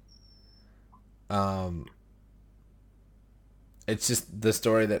like, it's just the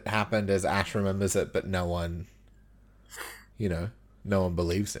story that happened as Ash remembers it, but no one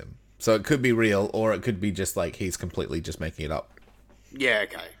believes him. So it could be real, or it could be just like he's completely just making it up. Yeah,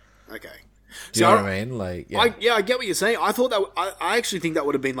 okay. Do you know what I mean? Like, yeah. I get what you're saying. I thought that I actually think that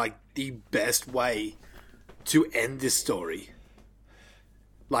would have been like the best way to end this story.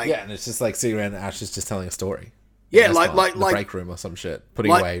 Like, Yeah, and it's just like sitting around and Ash is just telling a story. yeah, In like the break room or some shit,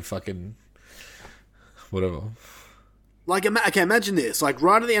 putting away fucking whatever. Like, okay, imagine this. Like,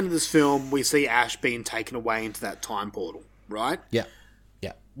 right at the end of this film, we see Ash being taken away into that time portal, right? Yeah.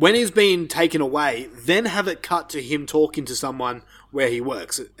 When he's being taken away, then have it cut to him talking to someone where he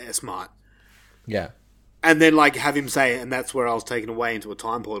works at S-Mart. Yeah. And then, like, have him say, and that's where I was taken away into a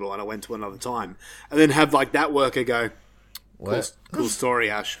time portal and I went to another time. And then have, like, that worker go, cool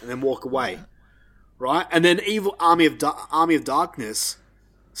story, Ash, and then walk away. Right? And then evil Army of Darkness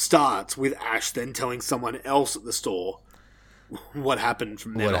starts with Ash then telling someone else at the store what happened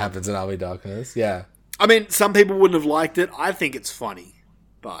from there. What happens in Army Darkness? Yeah. I mean, some people wouldn't have liked it. I think it's funny.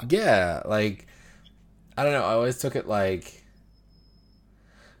 But Yeah, like, I don't know, I always took it like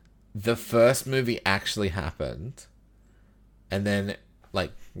the first movie actually happened, and then,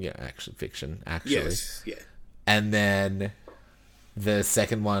 like, action fiction, actually. yes, yeah. And then the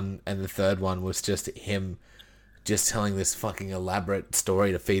second one and the third one was just him just telling this fucking elaborate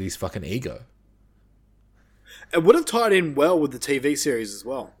story to feed his fucking ego. It would have tied in well with the TV series as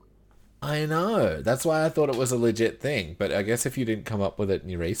well. I know. That's why I thought it was a legit thing. But I guess if you didn't come up with it in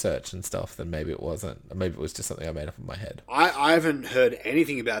your research and stuff, then maybe it wasn't. Maybe it was just something I made up in my head. I haven't heard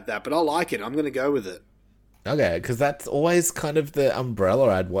anything about that, but I like it. I'm going to go with it. Okay, because that's always kind of the umbrella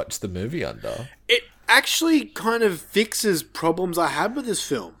I'd watch the movie under. It actually kind of fixes problems I had with this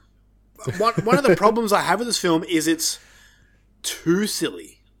film. One of the problems I have with this film is it's too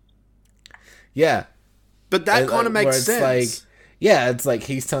silly. Yeah. But that kind of Where makes it's sense. like, yeah, it's like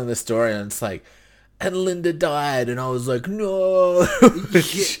he's telling the story and it's like, and Linda died, and I was like, no.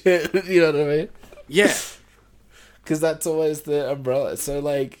 Shit, you know what I mean? Yeah. Because that's always the umbrella. So,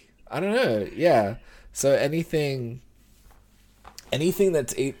 like, I don't know. Yeah. So anything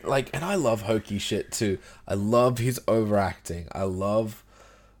that's like, and I love hokey shit too. I love his overacting. I love,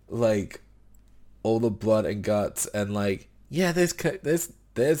 like, all the blood and guts, and like, yeah,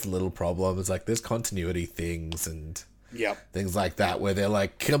 there's little problems, like there's continuity things and things like that where they're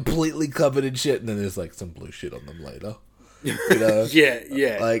like completely covered in shit, and then there's like some blue shit on them later. You know?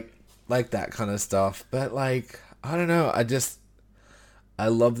 Yeah. Like that kind of stuff. But like, I don't know. I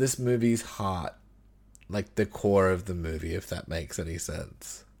love this movie's heart. Like the core of the movie, if that makes any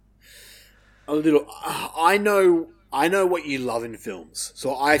sense. A little. I know what you love in films,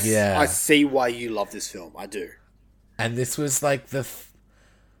 so I see why you love this film. I do. And this was like the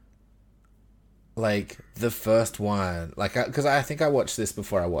first one, like, because I think I watched this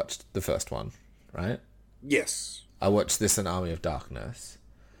before I watched the first one, right? Yes. I watched this in Army of Darkness,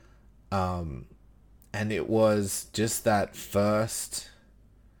 and it was just that first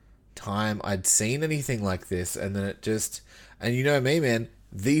time I'd seen anything like this, and then it just, and you know me, man,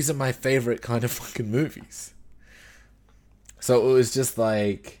 these are my favorite kind of fucking movies. So it was just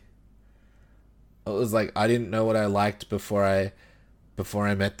like, I didn't know what I liked before I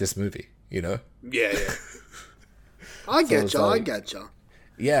met this movie, you know? Yeah. I get it's you. like- I get you.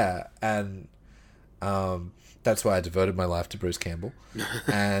 Yeah, and that's why I devoted my life to Bruce Campbell,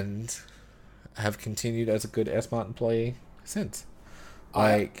 and have continued as a good S-Mart employee since.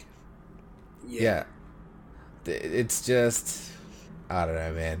 Like, yeah. It's just, I don't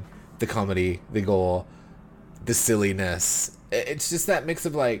know, man. The comedy, the gore, the silliness. It's just that mix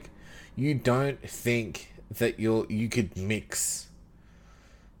of like, you don't think that you could mix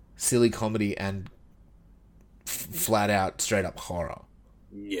silly comedy and flat out straight up horror.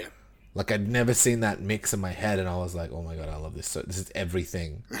 Yeah. Like, I'd never seen that mix in my head, and I was like, oh my god, I love this. So this is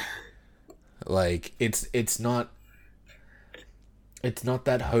everything. Like, it's not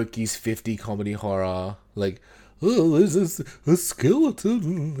that Hokey's 50 comedy horror. Like, oh, there's a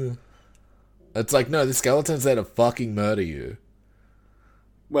skeleton. It's like, no, the skeleton's there to fucking murder you.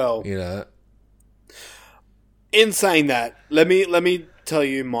 Well, You know? in saying that, let me tell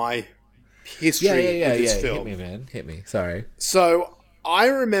you my history with this film. Hit me, man. Hit me. Sorry. So I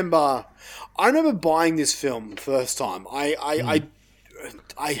remember buying this film first time. I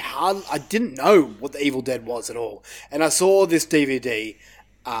didn't know what The Evil Dead was at all, and I saw this DVD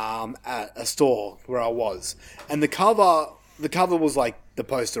at a store where I was, and the cover was like the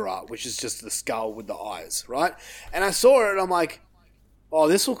poster art, which is just the skull with the eyes, right? And I saw it, and I'm like, oh,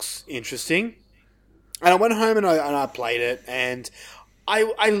 this looks interesting. And I went home and I played it, and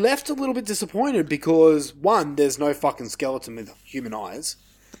I left a little bit disappointed because, one, there's no fucking skeleton with human eyes,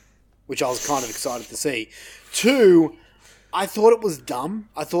 which I was kind of excited to see. Two, I thought it was dumb.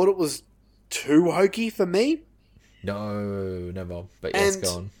 I thought it was too hokey for me. No, never. But yes, And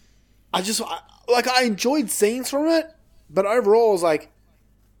go on. I enjoyed scenes from it, but overall I was like,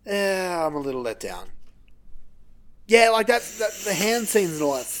 I'm a little let down. Yeah, like that the hand scenes and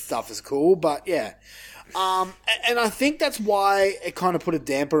all that stuff is cool, but yeah. And I think that's why it kind of put a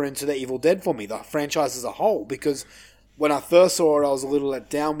damper into The Evil Dead for me, the franchise as a whole, because when I first saw it, I was a little let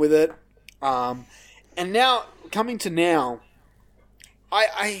down with it. And now, coming to now,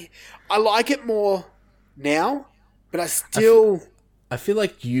 I like it more now, but I still... I feel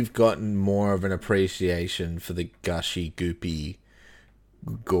like you've gotten more of an appreciation for the gushy, goopy,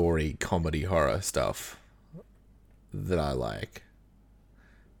 gory comedy horror stuff that I like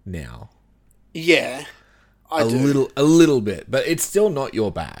now. Yeah, I do. A little bit, but it's still not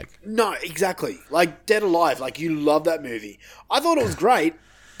your bag. No, exactly. Like Dead Alive, like you love that movie. I thought it was great,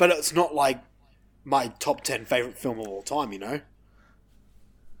 but it's not like my top 10 favorite film of all time, you know?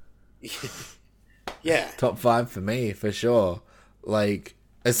 Yeah. Top 5 for me, for sure. Like,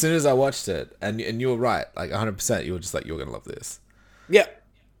 as soon as I watched it, and you were right, like 100%, you were just like, you're gonna love this. Yeah.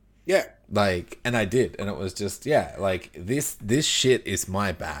 Yeah. Like, and I did, and it was just, yeah, like, this shit is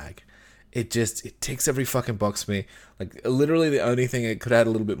my bag. It ticks every fucking box for me. Like, literally the only thing, it could have had a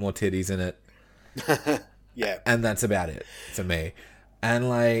little bit more titties in it. Yeah. And that's about it for me. And,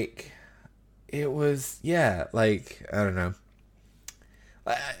 like, it was, yeah, like, I don't know.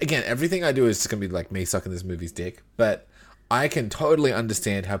 Again, everything I do is just gonna be, like, me sucking this movie's dick. But I can totally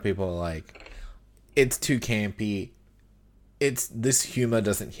understand how people are like, it's too campy. This humor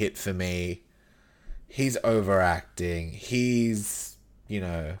doesn't hit for me. He's overacting. He's, you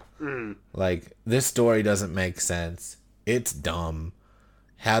know, like, this story doesn't make sense. It's dumb.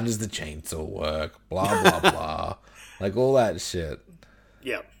 How does the chainsaw work? Blah, blah, blah. Like, all that shit.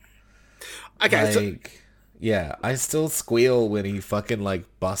 Yeah. Okay, Like, yeah, I still squeal when he fucking, like,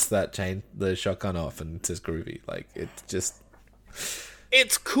 busts the shotgun off and it's just groovy. Like, it's just...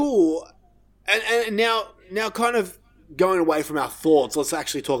 it's cool. And now kind of going away from our thoughts, let's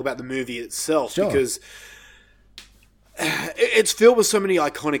actually talk about the movie itself. Sure. Because it's filled with so many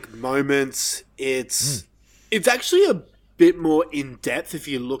iconic moments. It's actually a bit more in depth if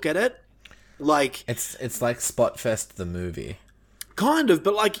you look at it. Like, It's like Spotfest the movie. kind of,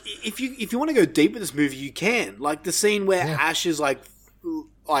 but like if you want to go deep with this movie, you can. Like the scene where Ash is like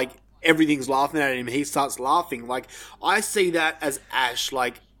everything's laughing at him, he starts laughing. Like, I see that as Ash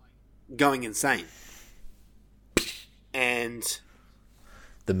like going insane. And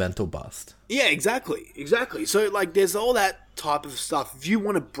The mental bust. yeah, exactly. So like there's all that type of stuff. If you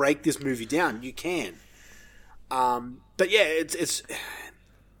want to break this movie down, you can. But yeah,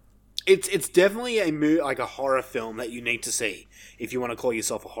 it's definitely like a horror film that you need to see if you want to call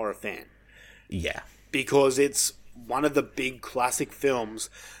yourself a horror fan. Yeah. Because it's one of the big classic films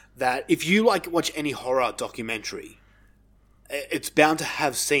that if you like watch any horror documentary, it's bound to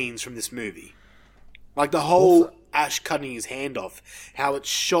have scenes from this movie. Like the whole Ash cutting his hand off, how it's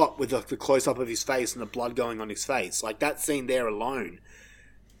shot with the close-up of his face and the blood going on his face. Like, that scene there alone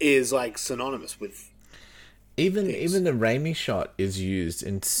is, like, synonymous with Even things. the Raimi shot is used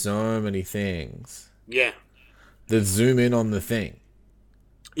in so many things. Yeah. The zoom in on the thing.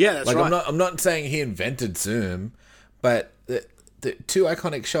 Yeah, that's Like, right. I'm not saying he invented zoom, but the two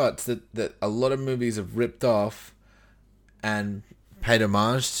iconic shots that a lot of movies have ripped off and paid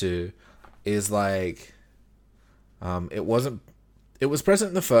homage to is like, it was present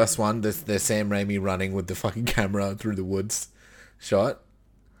in the first one, the Sam Raimi running with the fucking camera through the woods shot,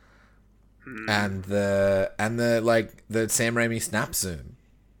 and the Sam Raimi snap zoom.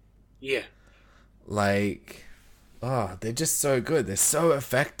 Yeah. Like, oh, they're just so good. They're so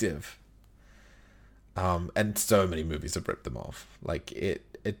effective. And so many movies have ripped them off. Like,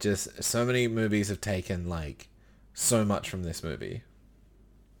 it just, so many movies have taken, like, so much from this movie.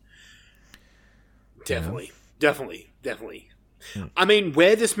 Definitely. I mean,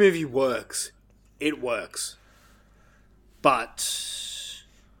 where this movie works, it works. But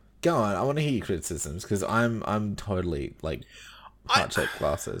Go on, I want to hear your criticisms, because I'm totally, like, heart-shaped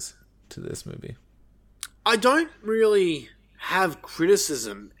glasses to this movie. I don't really have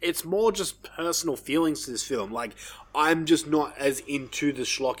criticism. It's more just personal feelings to this film. Like, I'm just not as into the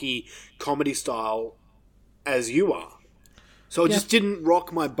schlocky comedy style as you are. So it just didn't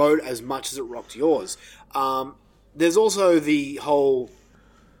rock my boat as much as it rocked yours. There's also the whole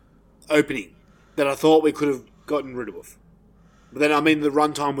opening that I thought we could have gotten rid of. But then, I mean, the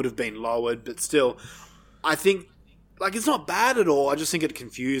runtime would have been lowered, but still, I think, like, it's not bad at all. I just think it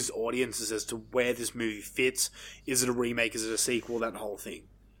confused audiences as to where this movie fits. Is it a remake? Is it a sequel? That whole thing.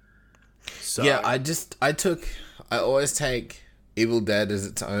 So, Yeah, I always take Evil Dead as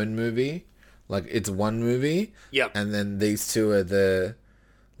its own movie. Like, it's one movie. Yep. And then these two are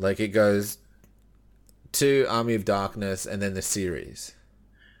like, it goes to Army of Darkness and then the series.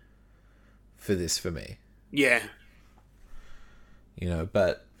 For me. Yeah. You know,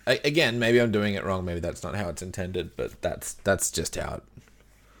 but again, maybe I'm doing it wrong. Maybe that's not how it's intended, but that's just how it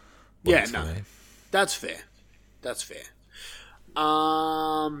Yeah, works for no. me. That's fair. Do you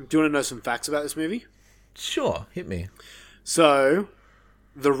want to know some facts about this movie? Sure, hit me. So,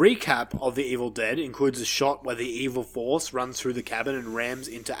 the recap of The Evil Dead includes a shot where the evil force runs through the cabin and rams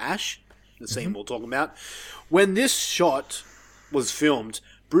into Ash, the scene we'll talk about. When this shot was filmed,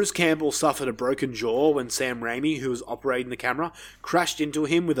 Bruce Campbell suffered a broken jaw when Sam Raimi, who was operating the camera, crashed into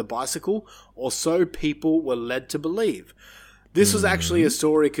him with a bicycle, or so people were led to believe. This was actually a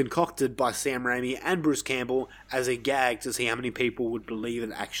story concocted by Sam Raimi and Bruce Campbell as a gag to see how many people would believe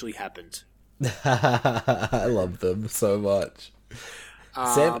it actually happened. I love them so much.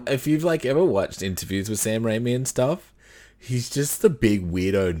 Sam, if you've like ever watched interviews with Sam Raimi and stuff, he's just the big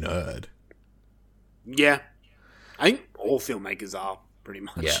weirdo nerd. Yeah. I think all filmmakers are, pretty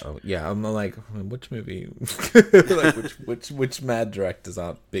much. Yeah. I'm like, which movie? Like, which mad directors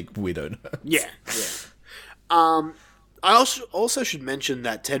aren't big weirdo nerds? Yeah. I also should mention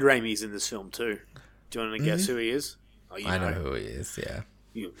that Ted Raimi's in this film too. Do you want to guess who he is? Oh, you I know who he is. Yeah,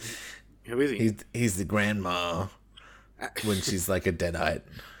 Who is he? he's the grandma when she's like a deadite.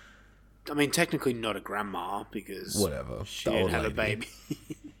 I mean, technically not a grandma because Whatever. she The didn't old have a lady.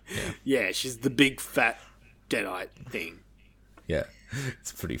 baby. Yeah, she's the big fat deadite thing. Yeah,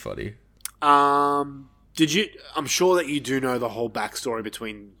 it's pretty funny. Did you? I'm sure that you do know the whole backstory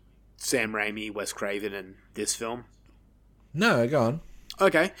between Sam Raimi, Wes Craven, and this film. No, go on.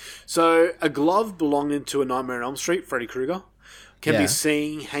 Okay, so a glove belonging to A Nightmare on Elm Street, Freddy Krueger, can Yeah. be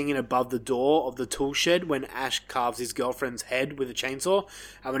seen hanging above the door of the tool shed when Ash carves his girlfriend's head with a chainsaw,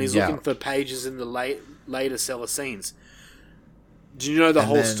 and when he's Yeah. looking for pages in the later cellar scenes. Do you know the And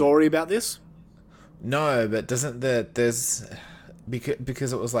whole then- story about this? No, but doesn't there's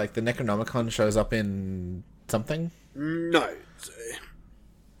because it was like the Necronomicon shows up in something? No.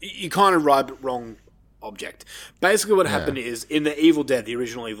 You kind of write wrong object. Basically what happened is, in the Evil Dead, the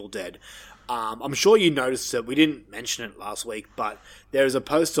original Evil Dead, I'm sure you noticed it, we didn't mention it last week, but there is a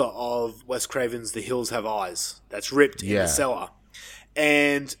poster of Wes Craven's The Hills Have Eyes that's ripped in Yeah. the cellar.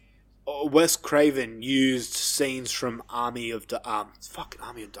 And Wes Craven used scenes from Army of Darkness,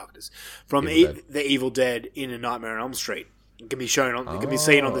 from Evil Dead. the Evil Dead in A Nightmare on Elm Street. It can be shown on, it can be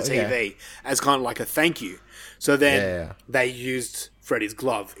seen on the TV okay. as kind of like a thank you. So then Yeah. they used Freddy's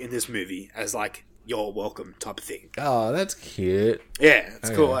glove in this movie as like, you're welcome type of thing. Oh, that's cute. Yeah, it's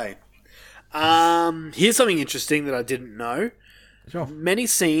cool, Okay. Here's something interesting that I didn't know. Sure. Many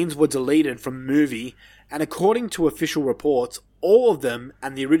scenes were deleted from the movie, and according to official reports, all of them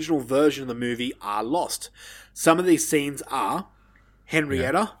and the original version of the movie are lost. Some of these scenes are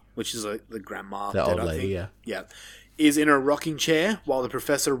Henrietta, which is the grandma, The old Deadite lady, thing. yeah. Yeah. Is in a rocking chair while the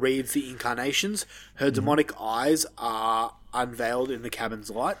professor reads the incarnations. Her demonic eyes are unveiled in the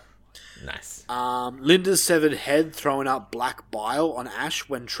cabin's light. Nice. Linda's severed head throwing up black bile on Ash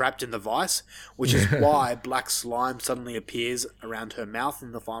when trapped in the vice, which is why black slime suddenly appears around her mouth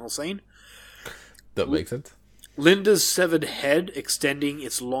in the final scene. That makes sense. Linda's severed head extending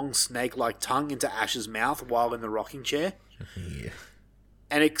its long snake-like tongue into Ash's mouth while in the rocking chair. Yeah.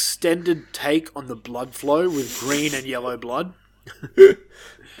 An extended take on the blood flow with green and yellow blood. I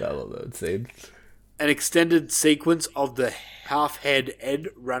love that scene. An extended sequence of the half-head Ed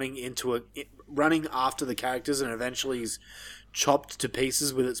running after the characters and eventually is chopped to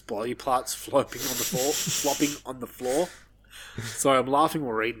pieces with its body parts flopping on the floor. Sorry, I'm laughing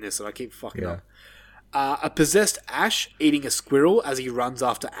while reading this and I keep fucking up. A possessed Ash eating a squirrel as he runs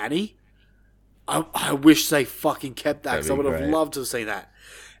after Annie. I wish they fucking kept that because I would have loved to have seen that.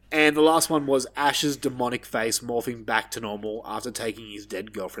 And the last one was Ash's demonic face morphing back to normal after taking his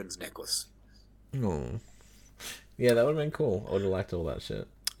dead girlfriend's necklace. Oh. Yeah, that would have been cool. I would have liked all that shit.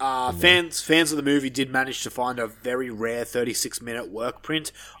 Fans of the movie did manage to find a very rare 36-minute work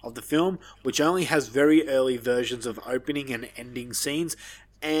print of the film, which only has very early versions of opening and ending scenes,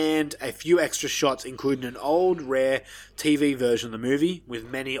 and a few extra shots, including an old, rare TV version of the movie with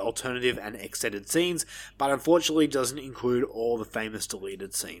many alternative and extended scenes, but unfortunately doesn't include all the famous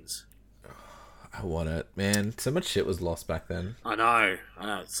deleted scenes. I want it, man. So much shit was lost back then. I know,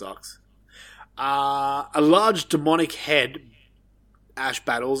 it sucks. A large demonic head Ash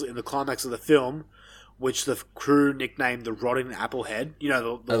battles in the climax of the film, which the crew nicknamed the Rotten Apple Head. You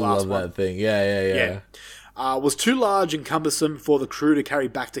know, the last one. I love that thing. Yeah. Was too large and cumbersome for the crew to carry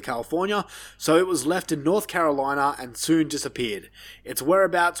back to California, so it was left in North Carolina and soon disappeared. Its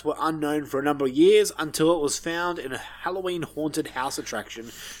whereabouts were unknown for a number of years until it was found in a Halloween haunted house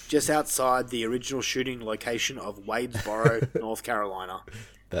attraction just outside the original shooting location of Wadesboro, North Carolina.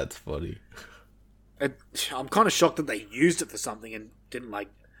 That's funny. I'm kind of shocked that they used it for something and didn't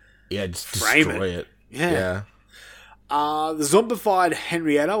just frame destroy it. Yeah. The zombified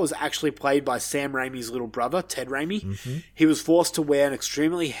Henrietta was actually played by Sam Raimi's little brother, Ted Raimi. Mm-hmm. He was forced to wear an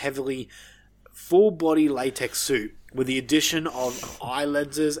extremely heavily full-body latex suit with the addition of eye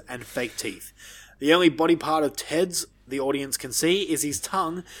lenses and fake teeth. The only body part of Ted's the audience can see is his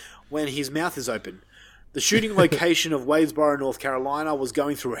tongue when his mouth is open. The shooting location of Wadesboro, North Carolina was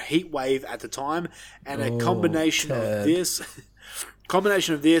going through a heat wave at the time, and a combination of this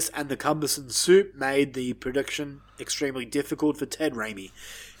and the cumbersome suit made the production extremely difficult for Ted Raimi.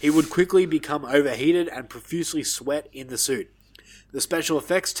 He would quickly become overheated and profusely sweat in the suit. The special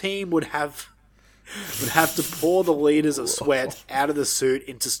effects team would have to pour the liters of sweat out of the suit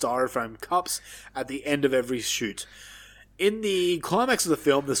into styrofoam cups at the end of every shoot. In the climax of the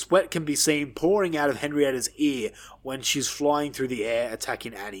film, the sweat can be seen pouring out of Henrietta's ear when she's flying through the air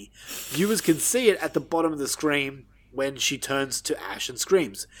attacking Annie. Viewers can see it at the bottom of the screen when she turns to Ash and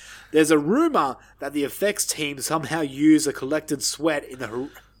screams. There's a rumor that the effects team somehow used a collected sweat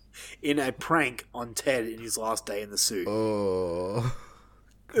in a prank on Ted in his last day in the suit. Oh.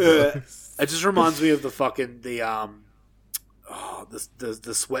 It just reminds me of the fucking the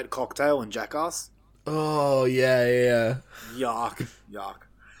sweat cocktail in Jackass. Oh, yeah. Yuck.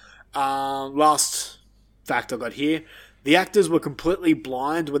 Last fact I got here. The actors were completely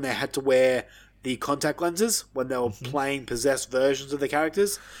blind when they had to wear the contact lenses when they were playing possessed versions of the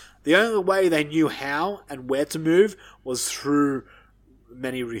characters. The only way they knew how and where to move was through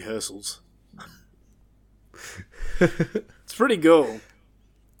many rehearsals. It's pretty cool.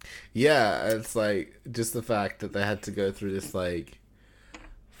 Yeah, it's just the fact that they had to go through this fucking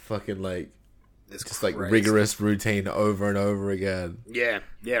It's just crazy. rigorous routine over and over again. Yeah,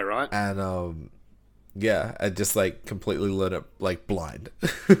 right. And I just completely lit up blind.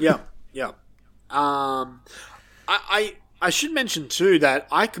 Yeah. I should mention too that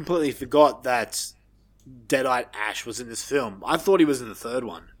I completely forgot that Deadite Ash was in this film. I thought he was in the third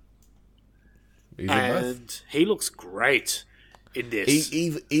one. He's in both. He looks great in this.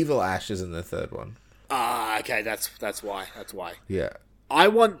 Evil Ash is in the third one. Okay, that's why. Yeah. I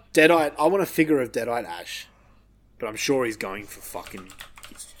want a figure of Deadite Ash, but I'm sure he's going for fucking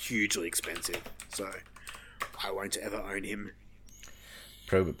hugely expensive, so I won't ever own him.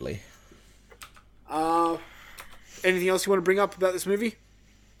 Probably. Anything else you want to bring up about this movie?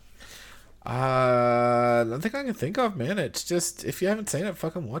 Nothing I can think of, man. It's just, if you haven't seen it,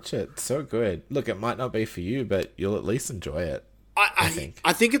 fucking watch it. It's so good. Look, it might not be for you, but you'll at least enjoy it. I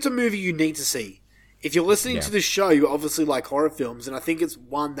think it's a movie you need to see. If you're listening Yeah. to this show, you obviously like horror films, and I think it's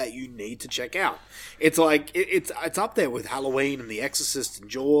one that you need to check out. It's like it's up there with Halloween and The Exorcist and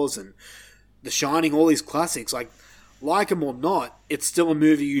Jaws and The Shining, all these classics. Like them or not, it's still a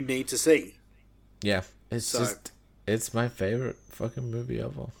movie you need to see. Yeah, it's my favorite fucking movie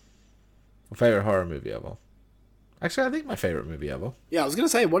ever. My favorite horror movie ever. Actually, I think my favorite movie ever. Yeah, I was gonna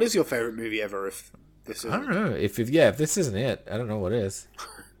say, what is your favorite movie ever? If this is, I don't know if this isn't it, I don't know what is.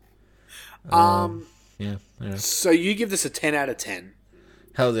 Yeah, I don't know. So you give this a 10 out of 10.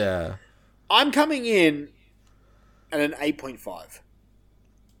 Hell yeah. I'm coming in at an 8.5.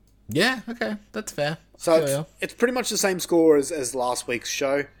 Yeah, okay, that's fair. So Yeah. it's pretty much the same score as last week's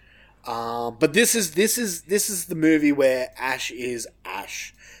show. But this is the movie where Ash is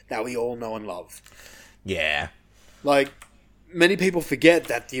Ash that we all know and love. Yeah. Like, many people forget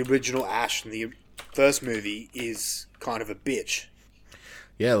that the original Ash in the first movie is kind of a bitch.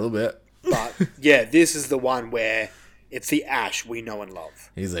 Yeah, a little bit. But, yeah, this is the one where it's the Ash we know and love.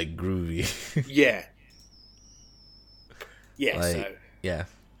 He's like groovy. Yeah. Yeah, Like, so... yeah.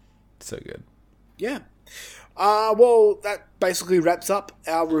 So good. Yeah. Well, that basically wraps up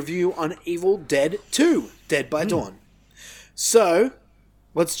our review on Evil Dead 2, Dead by Dawn. So,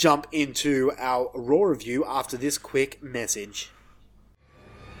 let's jump into our raw review after this quick message.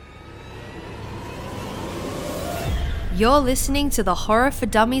 You're listening to the Horror for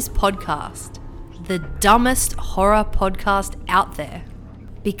Dummies podcast, the dumbest horror podcast out there.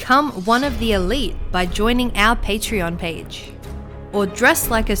 Become one of the elite by joining our Patreon page. Or dress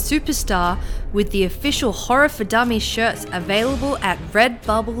like a superstar with the official Horror for Dummies shirts available at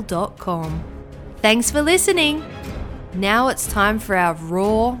redbubble.com. Thanks for listening. Now it's time for our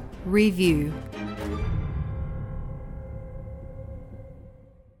raw review.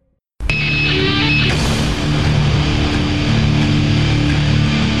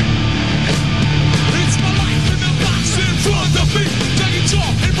 It's my life in the box in front of me. Taking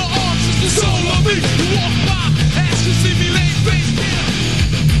talk in my arms is the soul of me. You walk by, ask to see me laying face down.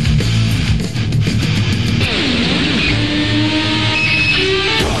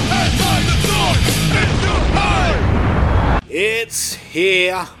 And by the thorn in your eye. It's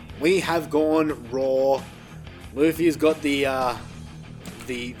here. We have gone raw. Luffy's got the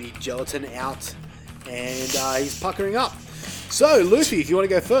gelatin out, and he's puckering up. So, Luffy, if you want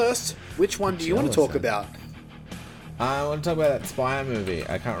to go first, which one do you want to talk about? I want to talk about that spy movie.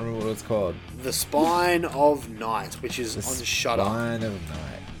 I can't remember what it's called. The Spine of Night, which is on Shudder. Spine of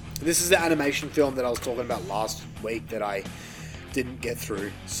Night. This is the animation film that I was talking about last week that I didn't get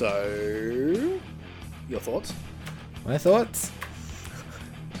through. So, your thoughts? My thoughts?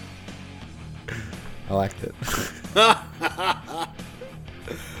 I liked it.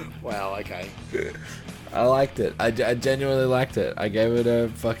 Well, okay. I liked it. I genuinely liked it. I gave it a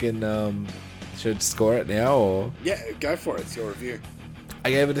fucking, should score it now or? Yeah, go for it. It's your review.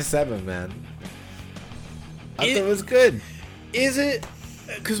 I gave it a 7, man. I thought it was good. Is it?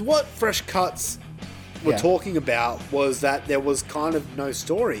 Because what Fresh Cuts were Yeah. talking about was that there was kind of no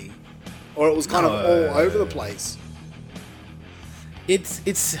story. Or it was kind of all over the place. It's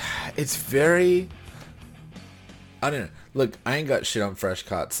very. I don't know. Look, I ain't got shit on Fresh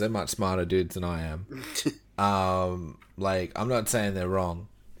Cuts. They're much smarter dudes than I am. Like, I'm not saying they're wrong,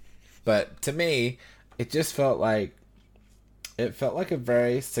 but to me, it just felt like a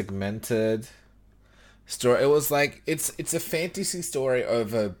very segmented story. It was like it's a fantasy story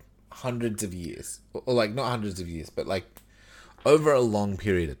over hundreds of years, or like not hundreds of years, but like over a long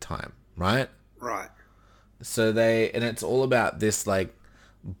period of time, right? Right. So and it's all about this like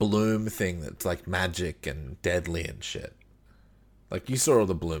bloom thing that's like magic and deadly and shit. Like you saw all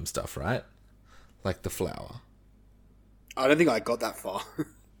the bloom stuff, right? Like the flower. I don't think I got that far.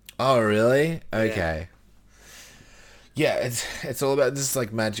 Oh, really? Okay. Yeah, it's all about this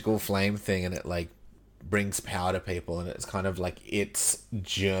like magical flame thing, and it like brings power to people, and it's kind of like its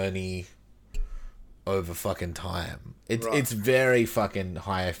journey over fucking time. It's very fucking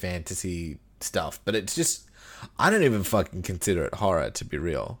high fantasy stuff, but it's just I don't even fucking consider it horror, to be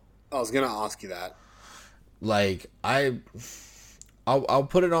real. I was going to ask you that. Like I'll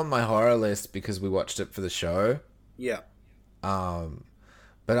put it on my horror list because we watched it for the show. Yeah.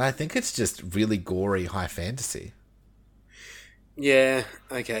 But I think it's just really gory high fantasy. Yeah,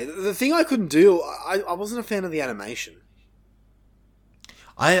 okay. The thing I couldn't do, I wasn't a fan of the animation.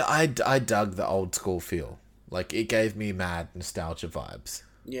 I dug the old school feel. Like, it gave me mad nostalgia vibes.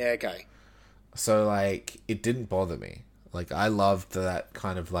 Yeah, okay. So, like, it didn't bother me. Like, I loved that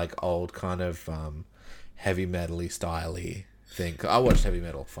kind of, like, old kind of heavy metal-y style-y thing. I watched heavy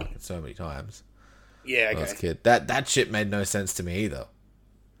metal fucking so many times Yeah, when I was okay. a kid. That shit made no sense to me either.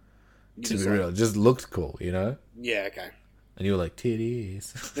 You To just be like- real, it just looked cool, you know? Yeah, okay. And you were like,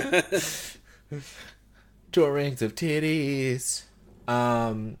 titties. Drawings of titties.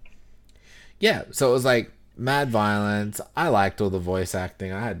 Yeah, so it was like mad violence. I liked all the voice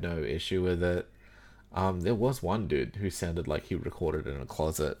acting. I had no issue with it. There was one dude who sounded like he recorded in a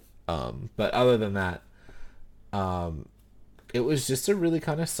closet. But other than that, it was just a really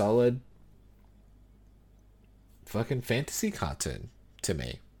kind of solid fucking fantasy cartoon to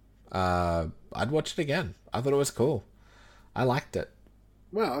me. I'd watch it again. I thought it was cool. I liked it.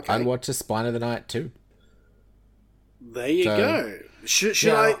 Well, okay. I'd watch A Spine of the Night too. There you So- go. Should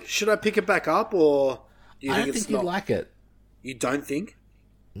Yeah. I pick it back up, or do you I don't it's think you'd not? like it. You don't think?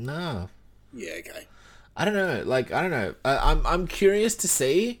 No. Yeah, okay. I don't know. Like, I don't know. I'm curious to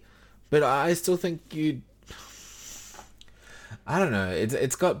see, but I still think you'd. I don't know.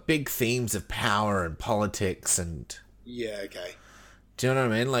 It's got big themes of power and politics and. Yeah, okay. Do you know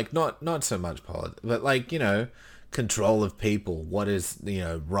what I mean? Like, not so much politics, but like, you know, control of people. What is, you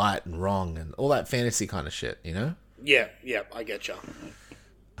know, right and wrong and all that fantasy kind of shit. You know. Yeah, I get you.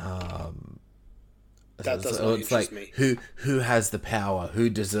 That doesn't So it's interest like me. who has the power? Who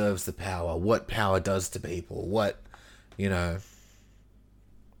deserves the power? What power does to people? What, you know,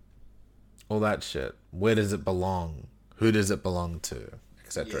 all that shit. Where does it belong? Who does it belong to?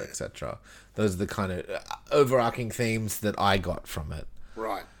 Etc. Yeah. Etc. Those are the kind of overarching themes that I got from it,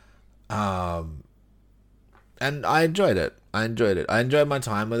 Right. and I enjoyed it. I enjoyed my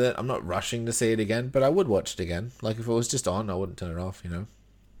time with it. I'm not rushing to see it again, but I would watch it again. Like if it was just on, I wouldn't turn it off. You know.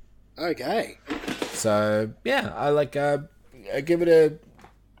 Okay. So yeah, I like. I give it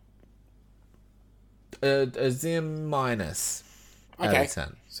a Zim minus out Okay. of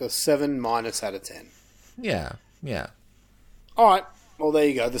 10. So 7 minus out of 10. Yeah. All right. Well, there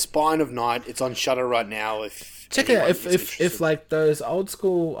you go. The Spine of Night. It's on Shudder right now. If Check it out. anyone is If interested. like those old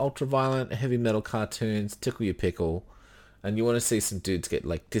school ultra-violent heavy metal cartoons tickle your pickle, and you want to see some dudes get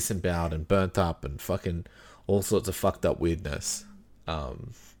like disemboweled and burnt up and fucking all sorts of fucked up weirdness,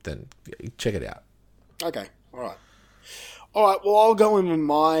 then check it out. Okay. All right. Well, I'll go in with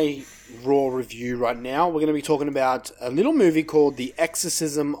my raw review right now. We're going to be talking about a little movie called The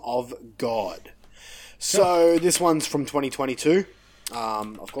Exorcism of God. So this one's from 2022,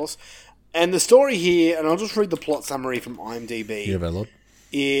 of course. And the story here, and I'll just read the plot summary from IMDb. You Lord.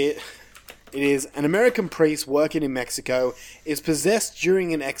 It is an American priest working in Mexico is possessed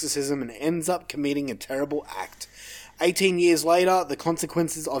during an exorcism and ends up committing a terrible act. 18 years later, the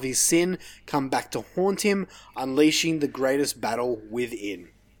consequences of his sin come back to haunt him, unleashing the greatest battle within.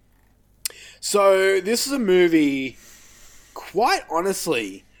 So this is a movie, quite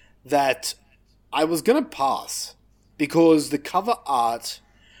honestly, that I was going to pass because the cover art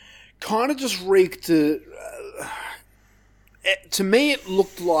kind of just reeked to me it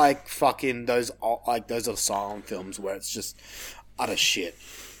looked like fucking those asylum films where it's just utter shit.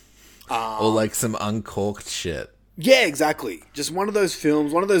 Or like some uncorked shit. Yeah, exactly. Just one of those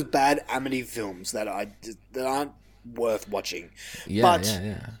films, one of those bad Amity films that aren't worth watching.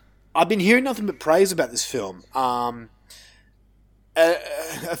 Yeah. I've been hearing nothing but praise about this film.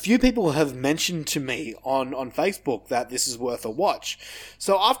 A few people have mentioned to me on Facebook that this is worth a watch.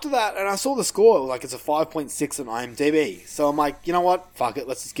 So after that, and I saw the score, it was like it's a 5.6 on IMDb. So I'm like, you know what? Fuck it,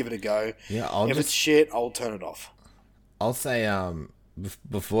 let's just give it a go. Yeah, if it's shit, I'll turn it off. I'll say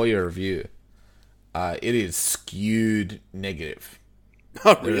before your review, it is skewed negative.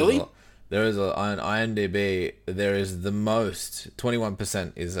 Oh, really? There is on IMDb. There is the most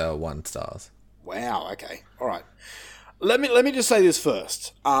 21% is 1 stars. Wow. Okay. All right. Let me just say this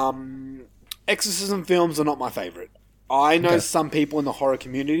first. Exorcism films are not my favorite. I know some people in the horror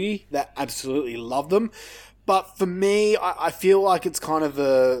community that absolutely love them, but for me, I feel like it's kind of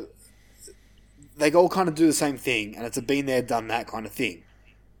they all kind of do the same thing, and it's a been there, done that kind of thing,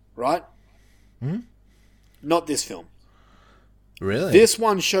 right? Not this film. Really? This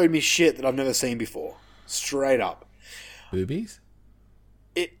one showed me shit that I've never seen before. Straight up. Boobies?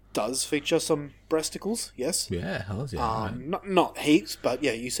 It does feature some breasticles, yes. Yeah, hells yeah. Right. Not heaps, but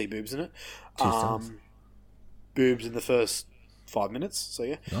yeah, you see boobs in it. 2 stars. Boobs in the first 5 minutes. So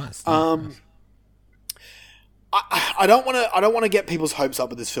yeah. Nice. I don't want to get people's hopes up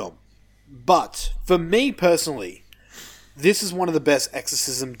with this film, but for me personally, this is one of the best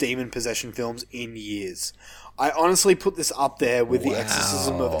exorcism demon possession films in years. I honestly put this up there with The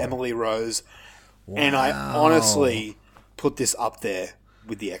Exorcism of Emily Rose, and I honestly put this up there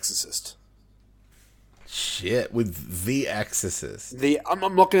with The Exorcist. Shit, with The Exorcist. I'm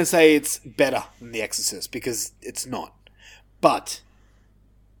not going to say it's better than The Exorcist, because it's not. But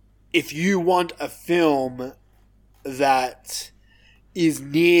if you want a film that is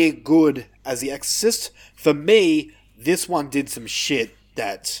near good as The Exorcist. For me, this one did some shit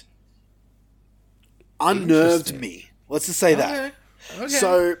that unnerved me. Let's just say that. Okay.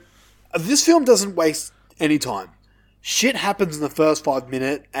 So, this film doesn't waste any time. Shit happens in the first 5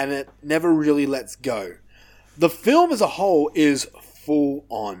 minutes, and it never really lets go. The film as a whole is full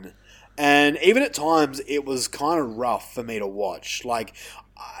on. And even at times, it was kind of rough for me to watch. Like,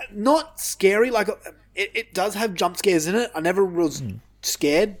 not scary. Like, it does have jump scares in it. I never was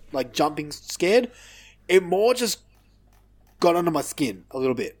scared, like jumping scared. It more just got under my skin a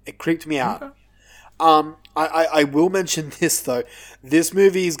little bit. It creeped me out. Okay. I will mention this, though. This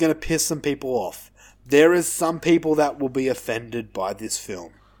movie is going to piss some people off. There is some people that will be offended by this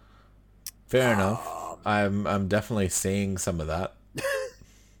film. Fair enough. I'm definitely seeing some of that.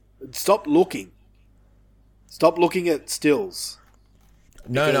 Stop looking. Stop looking at stills.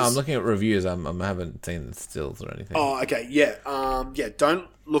 No, Because- I'm looking at reviews. I haven't seen the stills or anything. Oh, okay, yeah. Don't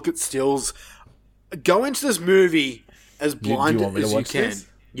look at stills. Go into this movie as Do you blind want me to as you watch can. this?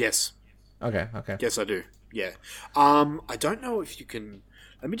 Yes. Okay. Yes, I do. Yeah. I don't know if you can...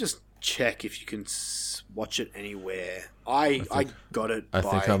 Let me just check if you can watch it anywhere. I got it I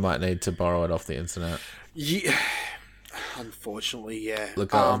think I might need to borrow it off the internet. Yeah. Unfortunately, yeah.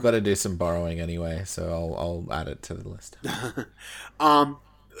 Look, I've got to do some borrowing anyway, so I'll add it to the list.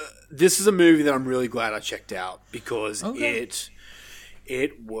 This is a movie that I'm really glad I checked out because Okay.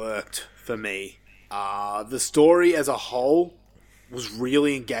 it worked for me. The story as a whole was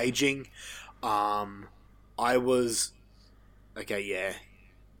really engaging.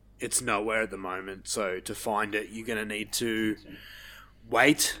 It's nowhere at the moment, so to find it, you're going to need to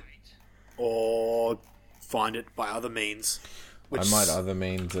wait or find it by other means. I might other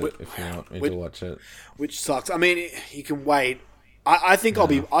means it if you want me to watch it. Which sucks. I mean, you can wait. I think I'll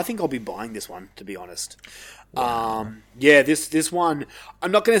be buying this one, to be honest. This one,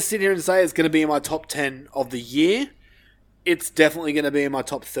 I'm not going to sit here and say it's going to be in my top 10 of the year. It's definitely going to be in my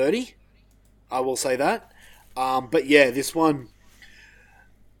top 30. I will say that. But yeah, this one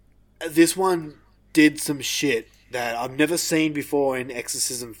did some shit that I've never seen before in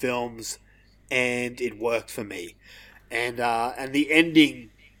exorcism films, and it worked for me. And the ending,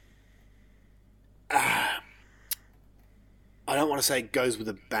 I don't want to say it goes with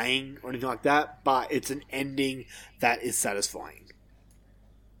a bang or anything like that, but it's an ending that is satisfying.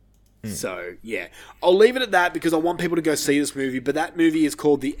 So, yeah. I'll leave it at that because I want people to go see this movie, but that movie is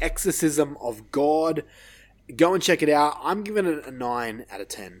called The Exorcism of God. Go and check it out. I'm giving it a 9 out of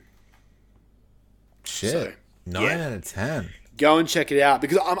 10. Shit. So, 9 yeah. out of 10. Go and check it out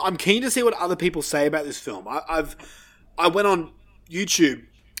because I'm keen to see what other people say about this film. I went on YouTube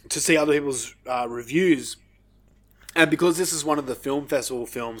to see other people's reviews, and because this is one of the film festival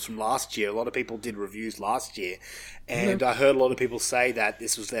films from last year, a lot of people did reviews last year, and I heard a lot of people say that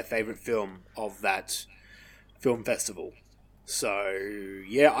this was their favourite film of that film festival. So,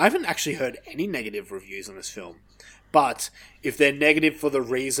 yeah, I haven't actually heard any negative reviews on this film. But if they're negative for the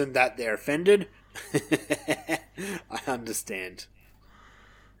reason that they're offended, I understand.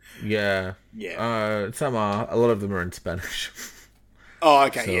 Yeah. Yeah. Some are. A lot of them are in Spanish. Oh,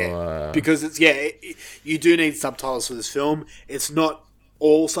 okay, So, yeah. Because you do need subtitles for this film. It's not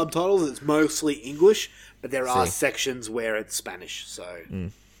all subtitles, it's mostly English, but there are sections where it's Spanish, so...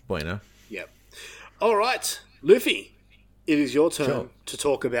 Bueno. Yep. All right, Luffy, it is your turn to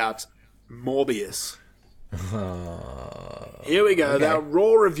talk about Morbius. Here we go, our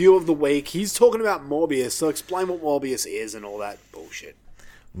raw review of the week. He's talking about Morbius, so explain what Morbius is and all that bullshit.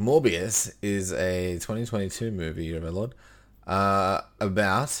 Morbius is a 2022 movie, my lord,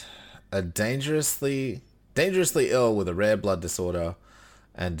 about a dangerously ill with a rare blood disorder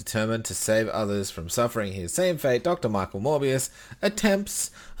and determined to save others from suffering his same fate. Dr. Michael Morbius attempts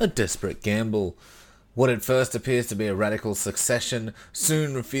a desperate gamble. What at first appears to be a radical succession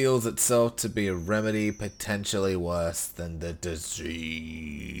soon reveals itself to be a remedy potentially worse than the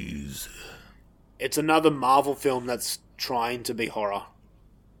disease. It's another Marvel film that's trying to be horror.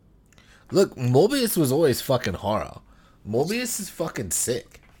 Look, Morbius was always fucking horror. Morbius is fucking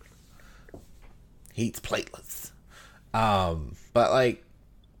sick. He eats platelets. But like,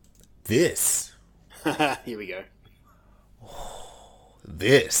 this. Here we go.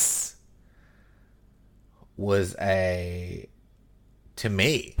 This was to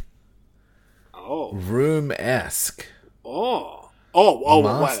me, Room-esque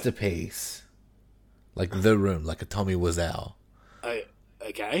masterpiece. Like The Room, like a Tommy Wiseau.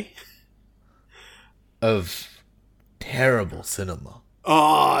 Okay. Of terrible cinema.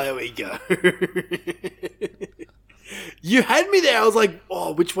 Oh, there we go. You had me there. I was like,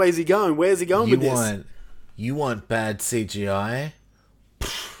 oh, which way is he going? Where's he going with this? You want bad CGI?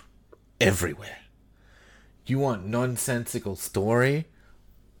 everywhere. You want nonsensical story?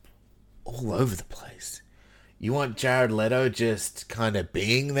 All over the place. You want Jared Leto just kind of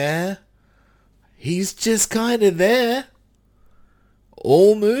being there? He's just kind of there.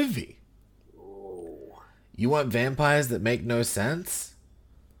 All movie. You want vampires that make no sense?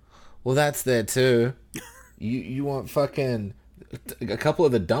 Well, that's there too. You want fucking a couple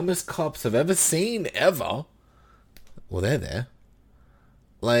of the dumbest cops I've ever seen ever? Well, they're there.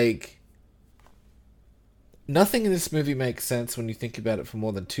 Like, nothing in this movie makes sense when you think about it for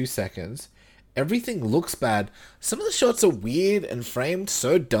more than 2 seconds. Everything looks bad. Some of the shots are weird and framed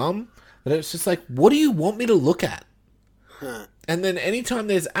so dumb that it's just like, what do you want me to look at? And then anytime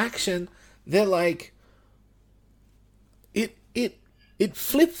there's action, they're like, it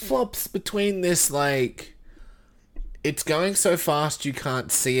flip-flops between this, like, it's going so fast you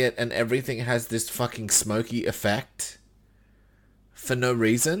can't see it and everything has this fucking smoky effect for no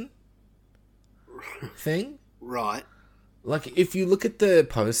reason thing. Right. Like, if you look at the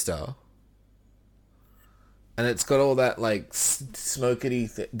poster and it's got all that, like,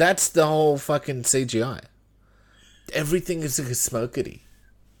 smokety thing, that's the whole fucking CGI. Everything is like a smokety.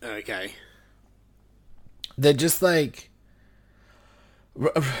 Okay. They're just, like,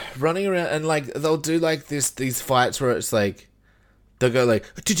 running around and, like, they'll do, like, these fights where it's, like, they'll go, like,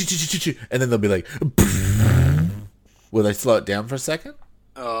 and then they'll be, like, will they slow it down for a second?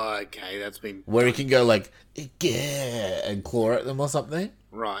 Oh, okay, that's been... Where he can go, like, yeah, and claw at them or something.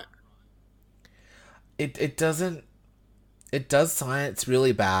 Right. It doesn't... It does science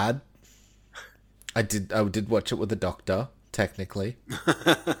really bad. I did watch it with a doctor, technically.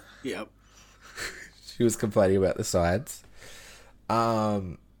 Yep. She was complaining about the science.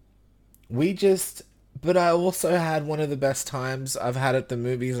 But I also had one of the best times I've had at the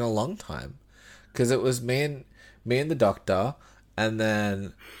movies in a long time. Because it was me and the doctor, and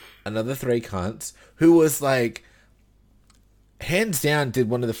then another 3 cunts, who was like, hands down, did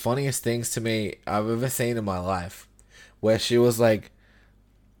one of the funniest things to me I've ever seen in my life. Where she was like,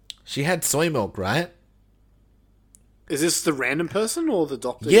 she had soy milk, right? Is this the random person or the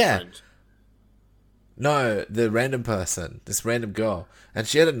doctor? Yeah. No, the random person, this random girl. And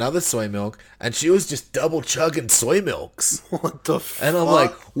she had another soy milk, and she was just double chugging soy milks. What the fuck? And I'm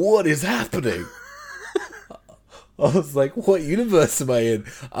like, what is happening? I was like, what universe am I in?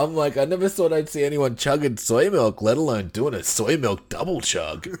 I'm like, I never thought I'd see anyone chugging soy milk, let alone doing a soy milk double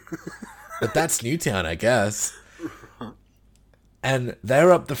chug. But that's Newtown, I guess. And they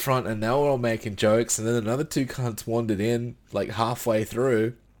were up the front, and they were all making jokes, and then another 2 cunts wandered in, like, halfway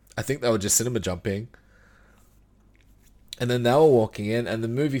through. I think they were just cinema jumping. And then they were walking in, and the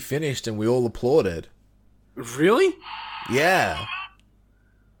movie finished, and we all applauded. Really? Yeah.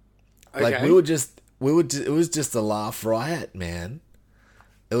 Okay. Like, it was just a laugh riot, man.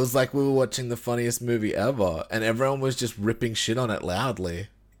 It was like we were watching the funniest movie ever, and everyone was just ripping shit on it loudly.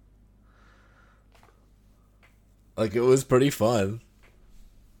 Like, it was pretty fun.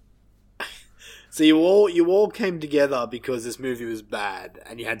 So you all came together because this movie was bad,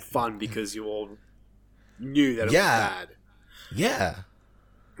 and you had fun because you all knew that it was bad. Yeah.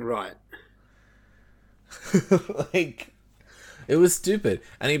 Right. Like, it was stupid.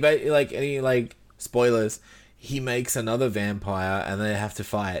 And he spoilers, he makes another vampire and they have to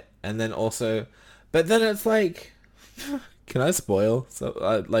fight. And then also, but then it's like, can I spoil? So,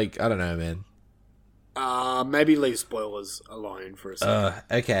 I don't know, man. Maybe leave spoilers alone for a second.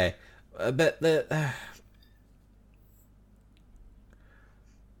 Okay. But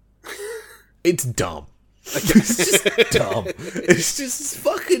it's dumb. Okay. It's just dumb. It's just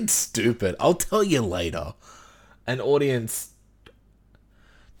fucking stupid. I'll tell you later. An audience,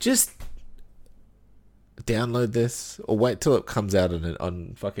 just download this or wait till it comes out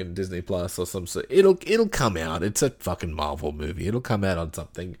on fucking Disney Plus or some sort. It'll come out. It's a fucking Marvel movie. It'll come out on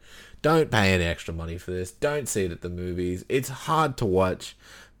something. Don't pay any extra money for this. Don't see it at the movies. It's hard to watch.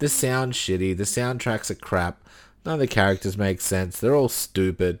 The sound's shitty. The soundtracks are crap. None of the characters make sense. They're all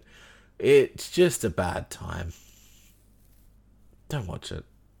stupid. It's just a bad time. Don't watch it.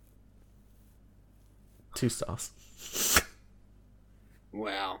 2 stars.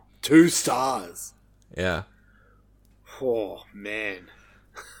 Wow. 2 stars. Yeah. Oh, man.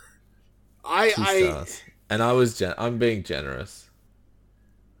 2 stars. And I'm being generous.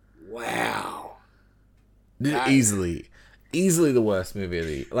 Wow. Easily the worst movie of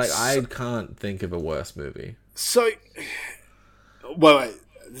the... Like, I can't think of a worse movie. So... Wait.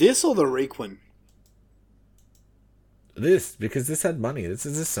 This or the Requin? This, because this had money. This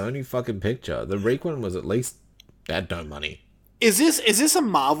is a Sony fucking picture. The Requin was at least... had no money. Is this a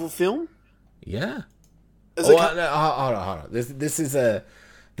Marvel film? Yeah. it no, hold on. This is a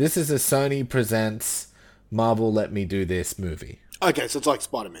Sony presents Marvel Let Me Do This movie. Okay, so it's like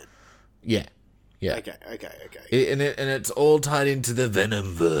Spider-Man. Yeah. Okay. And it's all tied into the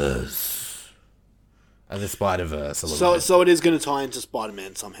Venomverse and the Spider-Verse a little bit. So it is going to tie into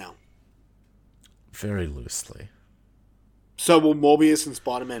Spider-Man somehow. Very loosely. So will Morbius and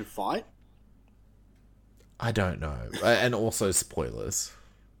Spider-Man fight? I don't know. And also spoilers.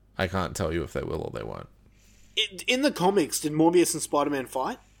 I can't tell you if they will or they won't. In the comics, did Morbius and Spider-Man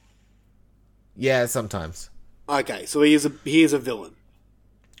fight? Yeah, sometimes. Okay, so he is a villain.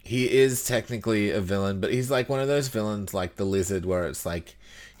 He is technically a villain, but he's like one of those villains like the Lizard where it's like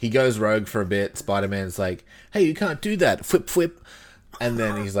he goes rogue for a bit, Spider-Man's like, hey, you can't do that, flip. And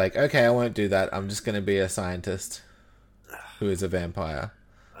then he's like, okay, I won't do that. I'm just going to be a scientist who is a vampire.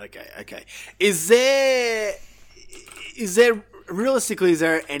 Okay. Is there realistically, is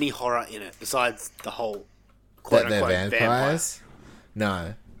there any horror in it besides the whole That they're vampires?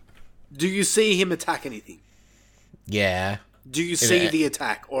 No. Do you see him attack anything? Yeah. Do you see the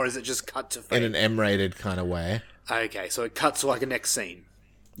attack, or is it just cut to fade? In an M-rated kind of way. Okay, so it cuts to like a next scene.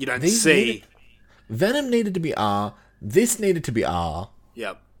 You don't see... Venom needed to be R. This needed to be R.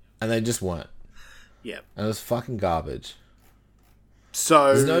 Yep. And they just weren't. Yep. And it was fucking garbage.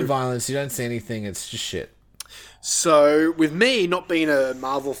 So... There's no violence, you don't see anything, it's just shit. So, with me not being a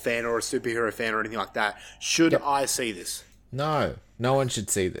Marvel fan or a superhero fan or anything like that, should I see this? No. No one should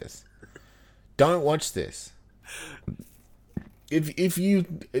see this. Don't watch this. If you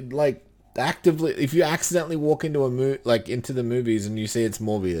like actively, if you accidentally walk into into the movies and you see it's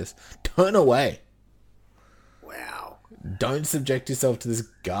Morbius, turn away. Wow. Don't subject yourself to this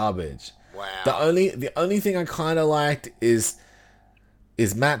garbage. Wow. The only thing I kind of liked is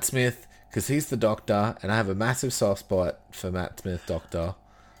Matt Smith, because he's the Doctor, and I have a massive soft spot for Matt Smith, Doctor.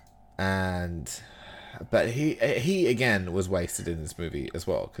 But he again was wasted in this movie as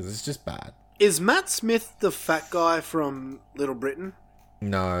well because it's just bad. Is Matt Smith the fat guy from Little Britain?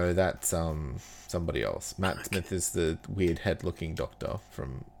 No, that's somebody else. Matt Smith is the weird head-looking Doctor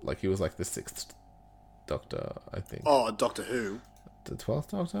from he was like the 6th Doctor, I think. Oh, Doctor Who? The 12th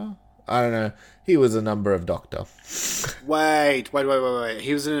Doctor? I don't know. He was a number of Doctor. Wait.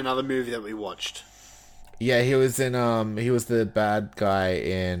 He was in another movie that we watched. Yeah, he was in he was the bad guy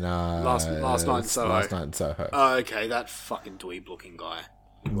in Last Night in Soho. Last Night in Soho. Oh, okay, that fucking dweeb looking guy.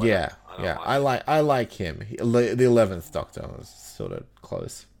 I like him. The 11th Doctor was sort of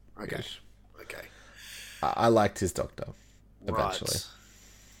close. Okay. I liked his Doctor eventually.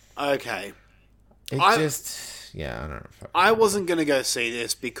 Right. Okay. I don't know. I wasn't gonna go see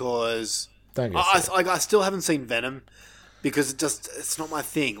this because I still haven't seen Venom because it's not my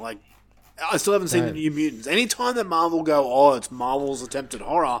thing. Like I still haven't seen the New Mutants. Anytime that Marvel go, it's Marvel's attempt at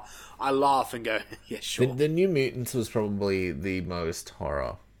horror, I laugh and go, yeah, sure. The New Mutants was probably the most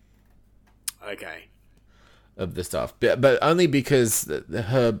horror. Okay. Of the stuff. But only because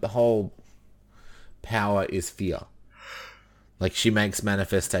her whole power is fear. Like, she makes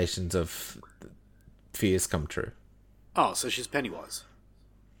manifestations of fears come true. Oh, so she's Pennywise.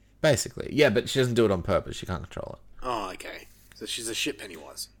 Basically. Yeah, but she doesn't do it on purpose. She can't control it. Oh, okay. So she's a shit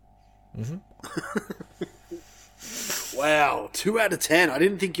Pennywise. Mm-hmm. Wow, 2 out of 10. I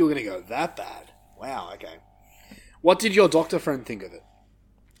didn't think you were going to go that bad. Wow, okay. What did your doctor friend think of it?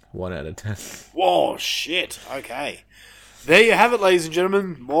 1 out of 10. Whoa, shit. Okay. There you have it, ladies and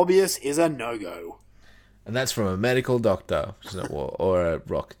gentlemen. Morbius is a no-go. And that's from a medical doctor. Or a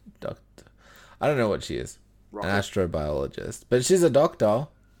rock doctor. I don't know what she is. An astrobiologist. But she's a doctor.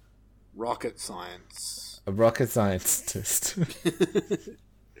 Rocket science. A rocket scientist.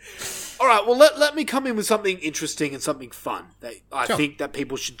 All right, well, let me come in with something interesting and something fun that I think that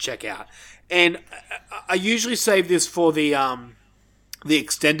people should check out. And I usually save this for the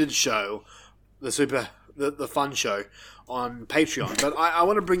extended show, the fun show on Patreon. But I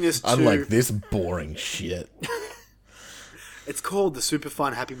want to bring this to... Unlike this boring shit. It's called the Super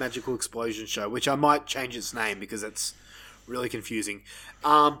Fun Happy Magical Explosion Show, which I might change its name because it's really confusing.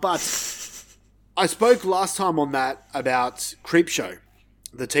 But I spoke last time on that about Creepshow,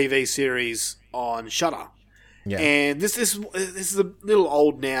 the TV series on Shudder. Yeah. And this is a little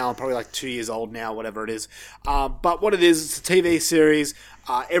old now, probably like 2 years old now, whatever it is. But what it is, it's a TV series.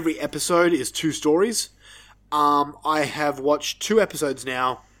 Every episode is 2 stories. I have watched 2 episodes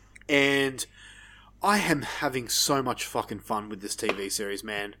now, and I am having so much fucking fun with this TV series,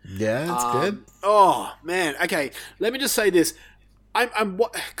 man. Yeah, it's good. Oh, man. Okay, let me just say this.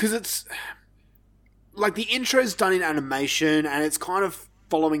 Because it's... Like, the intro's done in animation, and it's kind of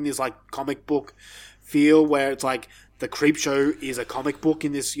following this, like, comic book feel where it's like the Creepshow is a comic book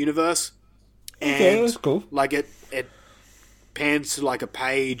in this universe. And Okay, that's cool. like it pans to like a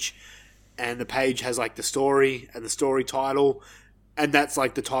page, and the page has like the story and the story title, and that's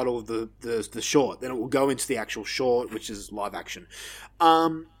like the title of the short. Then it will go into the actual short, which is live action.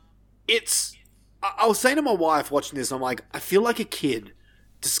 I was saying to my wife watching this, I'm like, I feel like a kid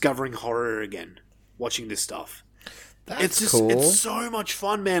discovering horror again, watching this stuff. That's cool. It's so much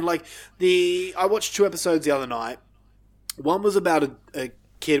fun, man. Like I watched 2 episodes the other night. One was about a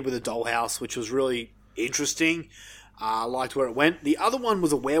kid with a dollhouse, which was really interesting. I liked where it went. The other one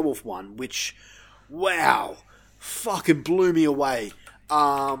was a werewolf one, which, wow, fucking blew me away.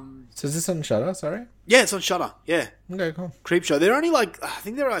 So is this on Shudder? Sorry. Yeah, it's on Shudder. Yeah. Okay, cool. Creepshow. They're only I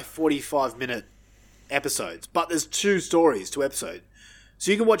think they're 45-minute episodes, but there's 2 episodes.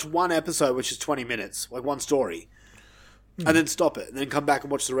 So you can watch one episode, which is 20 minutes, like one story, and then stop it, and then come back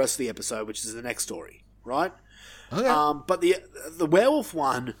and watch the rest of the episode, which is the next story, right? Okay. But the werewolf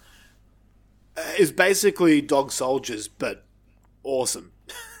one is basically Dog Soldiers, but awesome.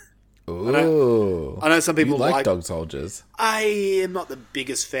 Ooh. I know some people you like Dog Soldiers. I am not the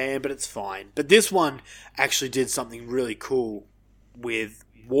biggest fan, but it's fine. But this one actually did something really cool with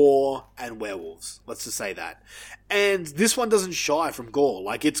war and werewolves. Let's just say that. And this one doesn't shy from gore.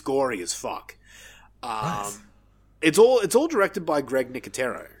 Like, it's gory as fuck. Nice. It's all directed by Greg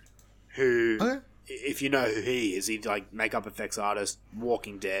Nicotero, who, Okay. if you know who he is, he's like makeup effects artist,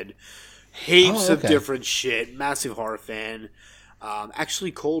 Walking Dead, heaps of different shit, massive horror fan.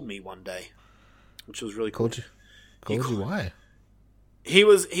 Actually called me one day, which was really cool. Called you why? He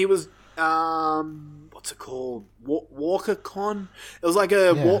was what's it called? WalkerCon? It was like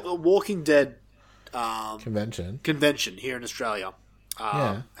a Walking Dead convention here in Australia.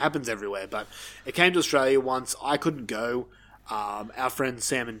 Happens everywhere, but it came to Australia once. I couldn't go. Our friends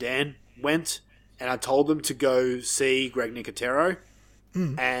Sam and Dan went, and I told them to go see Greg Nicotero,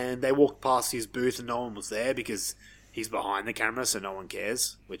 and they walked past his booth and no one was there because he's behind the camera, so no one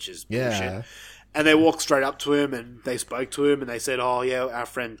cares, which is bullshit. And they walked straight up to him and they spoke to him and they said, oh yeah, our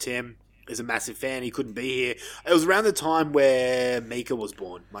friend Tim is a massive fan. He couldn't be here. It was around the time where Mika was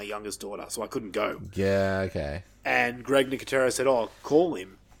born, my youngest daughter, so I couldn't go. Yeah, okay. And Greg Nicotero said, oh, call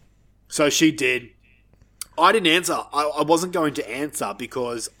him. So she did. I didn't answer. I wasn't going to answer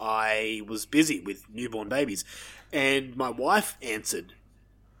because I was busy with newborn babies. And my wife answered.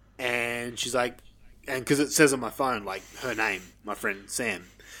 And she's like, and because it says on my phone, like, her name, my friend Sam.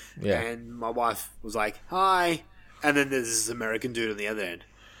 Yeah. And my wife was like, hi. And then there's this American dude on the other end.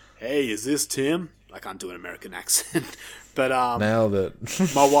 Hey, is this Tim? I can't do an American accent. But nailed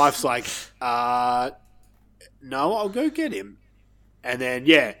it. my wife's like, no, I'll go get him. And then,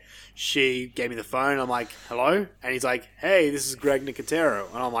 yeah, she gave me the phone. I'm like, hello? And he's like, hey, this is Greg Nicotero.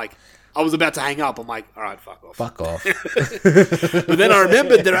 And I'm like, I was about to hang up. I'm like, all right, fuck off. Fuck off. But then I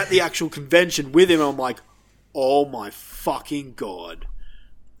remembered they're at the actual convention with him. I'm like, oh my fucking God.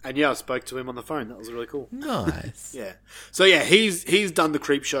 And yeah, I spoke to him on the phone. That was really cool. Nice. Yeah. So yeah, he's done the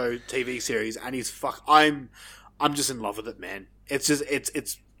Creepshow TV series, and I'm just in love with it, man. It's just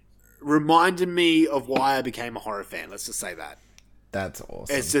it's reminded me of why I became a horror fan. Let's just say that. That's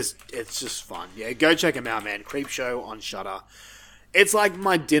awesome. It's just fun. Yeah, go check him out, man. Creepshow on Shudder. It's like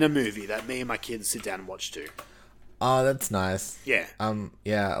my dinner movie that me and my kids sit down and watch too. Oh, that's nice. Yeah.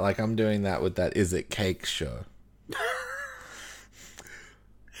 Yeah, like I'm doing that with that Is It Cake show.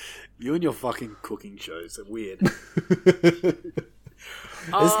 You and your fucking cooking shows are weird. It's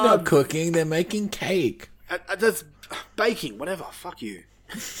not cooking, they're making cake. That's baking, whatever. Fuck you.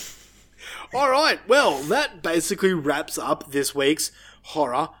 Alright, well, that basically wraps up this week's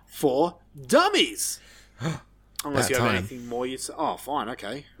Horror for Dummies. Unless you have anything more you say. Oh, fine,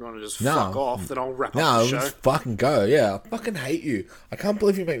 okay. You want to just fuck off, then I'll wrap up the show. No, just fucking go, yeah. I fucking hate you. I can't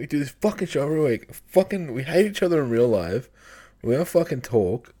believe you make me do this fucking show every week. We hate each other in real life. We don't fucking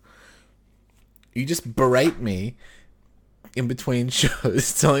talk. You just berate me in between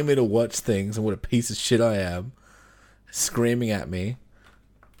shows, telling me to watch things and what a piece of shit I am, screaming at me,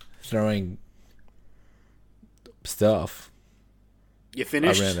 throwing stuff. You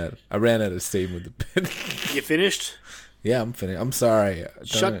finished? I ran out of steam with the bit. You finished? Yeah, I'm finished. I'm sorry.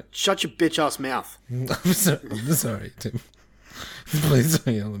 Shut your bitch ass mouth. I'm sorry, Tim. Please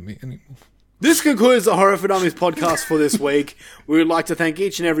don't yell at me anymore. This concludes the Horror for Dummies podcast for this week. We would like to thank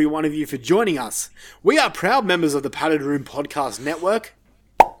each and every one of you for joining us. We are proud members of the Padded Room Podcast Network,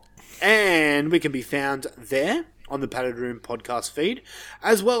 and we can be found there on the Padded Room podcast feed,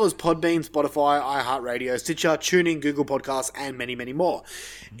 as well as Podbean, Spotify, iHeartRadio, Stitcher, TuneIn, Google Podcasts, and many, many more.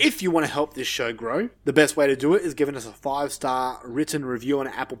 If you want to help this show grow, the best way to do it is giving us a 5-star written review on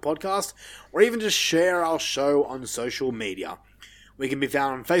Apple Podcast, or even just share our show on social media. We can be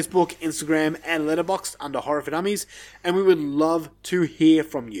found on Facebook, Instagram, and Letterboxd under Horror for Dummies, and we would love to hear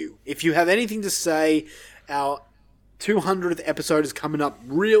from you. If you have anything to say, our 200th episode is coming up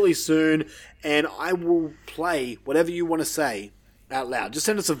really soon, and I will play whatever you want to say out loud. Just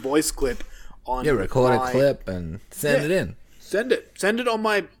send us a voice clip on record a clip and send it in. Send it on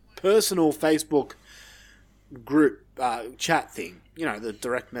my personal Facebook group chat thing. You know, the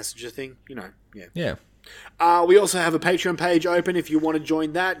direct messenger thing. You know, yeah. Yeah. We also have a Patreon page open if you want to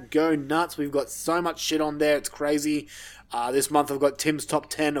join that. Go nuts. We've got so much shit on there. It's crazy. This month I've got Tim's Top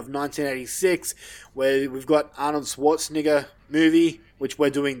 10 of 1986, where we've got Arnold Schwarzenegger movie, which we're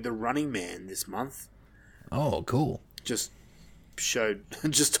doing The Running Man this month. Oh, cool. Just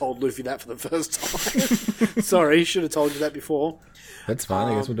told Luffy that for the first time. Sorry, should have told you that before. That's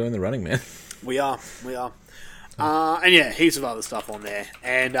fine. I guess we're doing The Running Man. We are. And yeah, heaps of other stuff on there.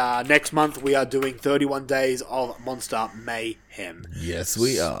 And next month we are doing 31 Days of Monster Mayhem. Yes,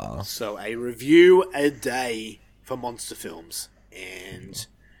 we are. So a review a day for monster films. And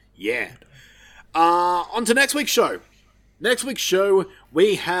yeah. On to next week's show. Next week's show,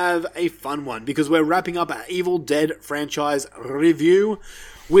 we have a fun one because we're wrapping up our Evil Dead franchise review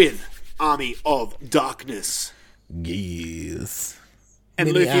with Army of Darkness. Yes.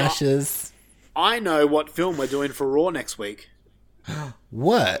 And Many Luffy, ashes. I know what film we're doing for Raw next week.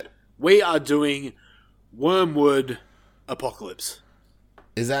 What? We are doing Wormwood Apocalypse.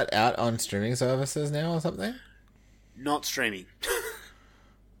 Is that out on streaming services now or something? Not streaming.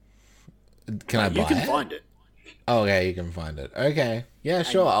 Can I buy it? You can find it. Oh, okay, you can find it. Okay. Yeah,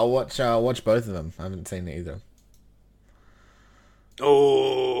 sure. I'll watch both of them. I haven't seen either.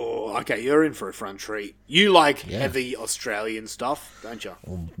 Oh, okay, you're in for a front treat. You like heavy Australian stuff, don't you?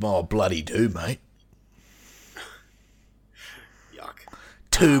 Oh, bloody do, mate. Yuck.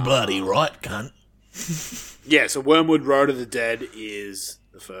 Too bloody right, cunt. Yeah, so Wormwood Road of the Dead is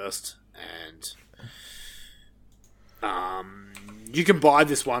the first, and you can buy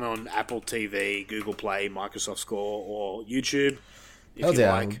this one on Apple TV, Google Play, Microsoft Store, or YouTube if you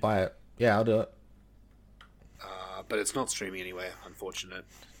like. I'll buy it. Yeah, I'll do it. But it's not streaming anywhere, unfortunate.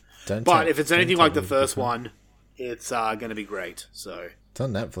 But if it's anything like the first one, it's going to be great. So it's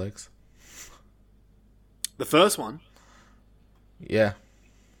on Netflix. The first one? Yeah.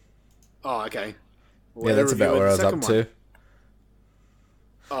 Oh, okay. Well, yeah, that's about where I was up to.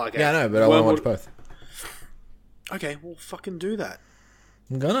 Oh, okay. Yeah, I know, but I want to watch both. Okay, well, fucking do that.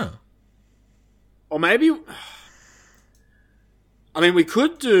 I'm gonna. Or maybe... I mean, we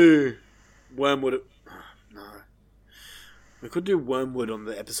could do Wormwood... No. We could do Wormwood on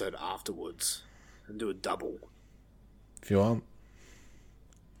the episode afterwards and do a double. If you want.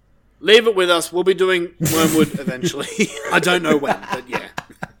 Leave it with us. We'll be doing Wormwood eventually. I don't know when, but yeah.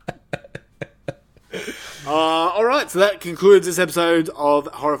 Alright, so that concludes this episode of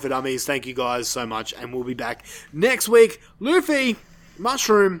Horror for Dummies. Thank you guys so much, and we'll be back next week. Luffy,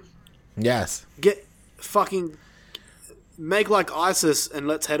 Mushroom. Yes. Get fucking... Make like ISIS and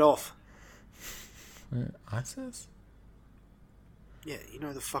let's head off. ISIS? Yeah, you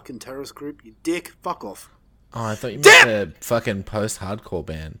know the fucking terrorist group? You dick. Fuck off. Oh, I thought you meant the fucking post-hardcore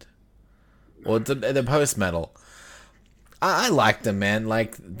band. Or the post-metal. I liked them, man.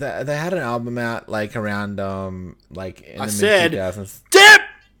 Like, they had an album out, like, around, like, in the mid-2000s. Dip!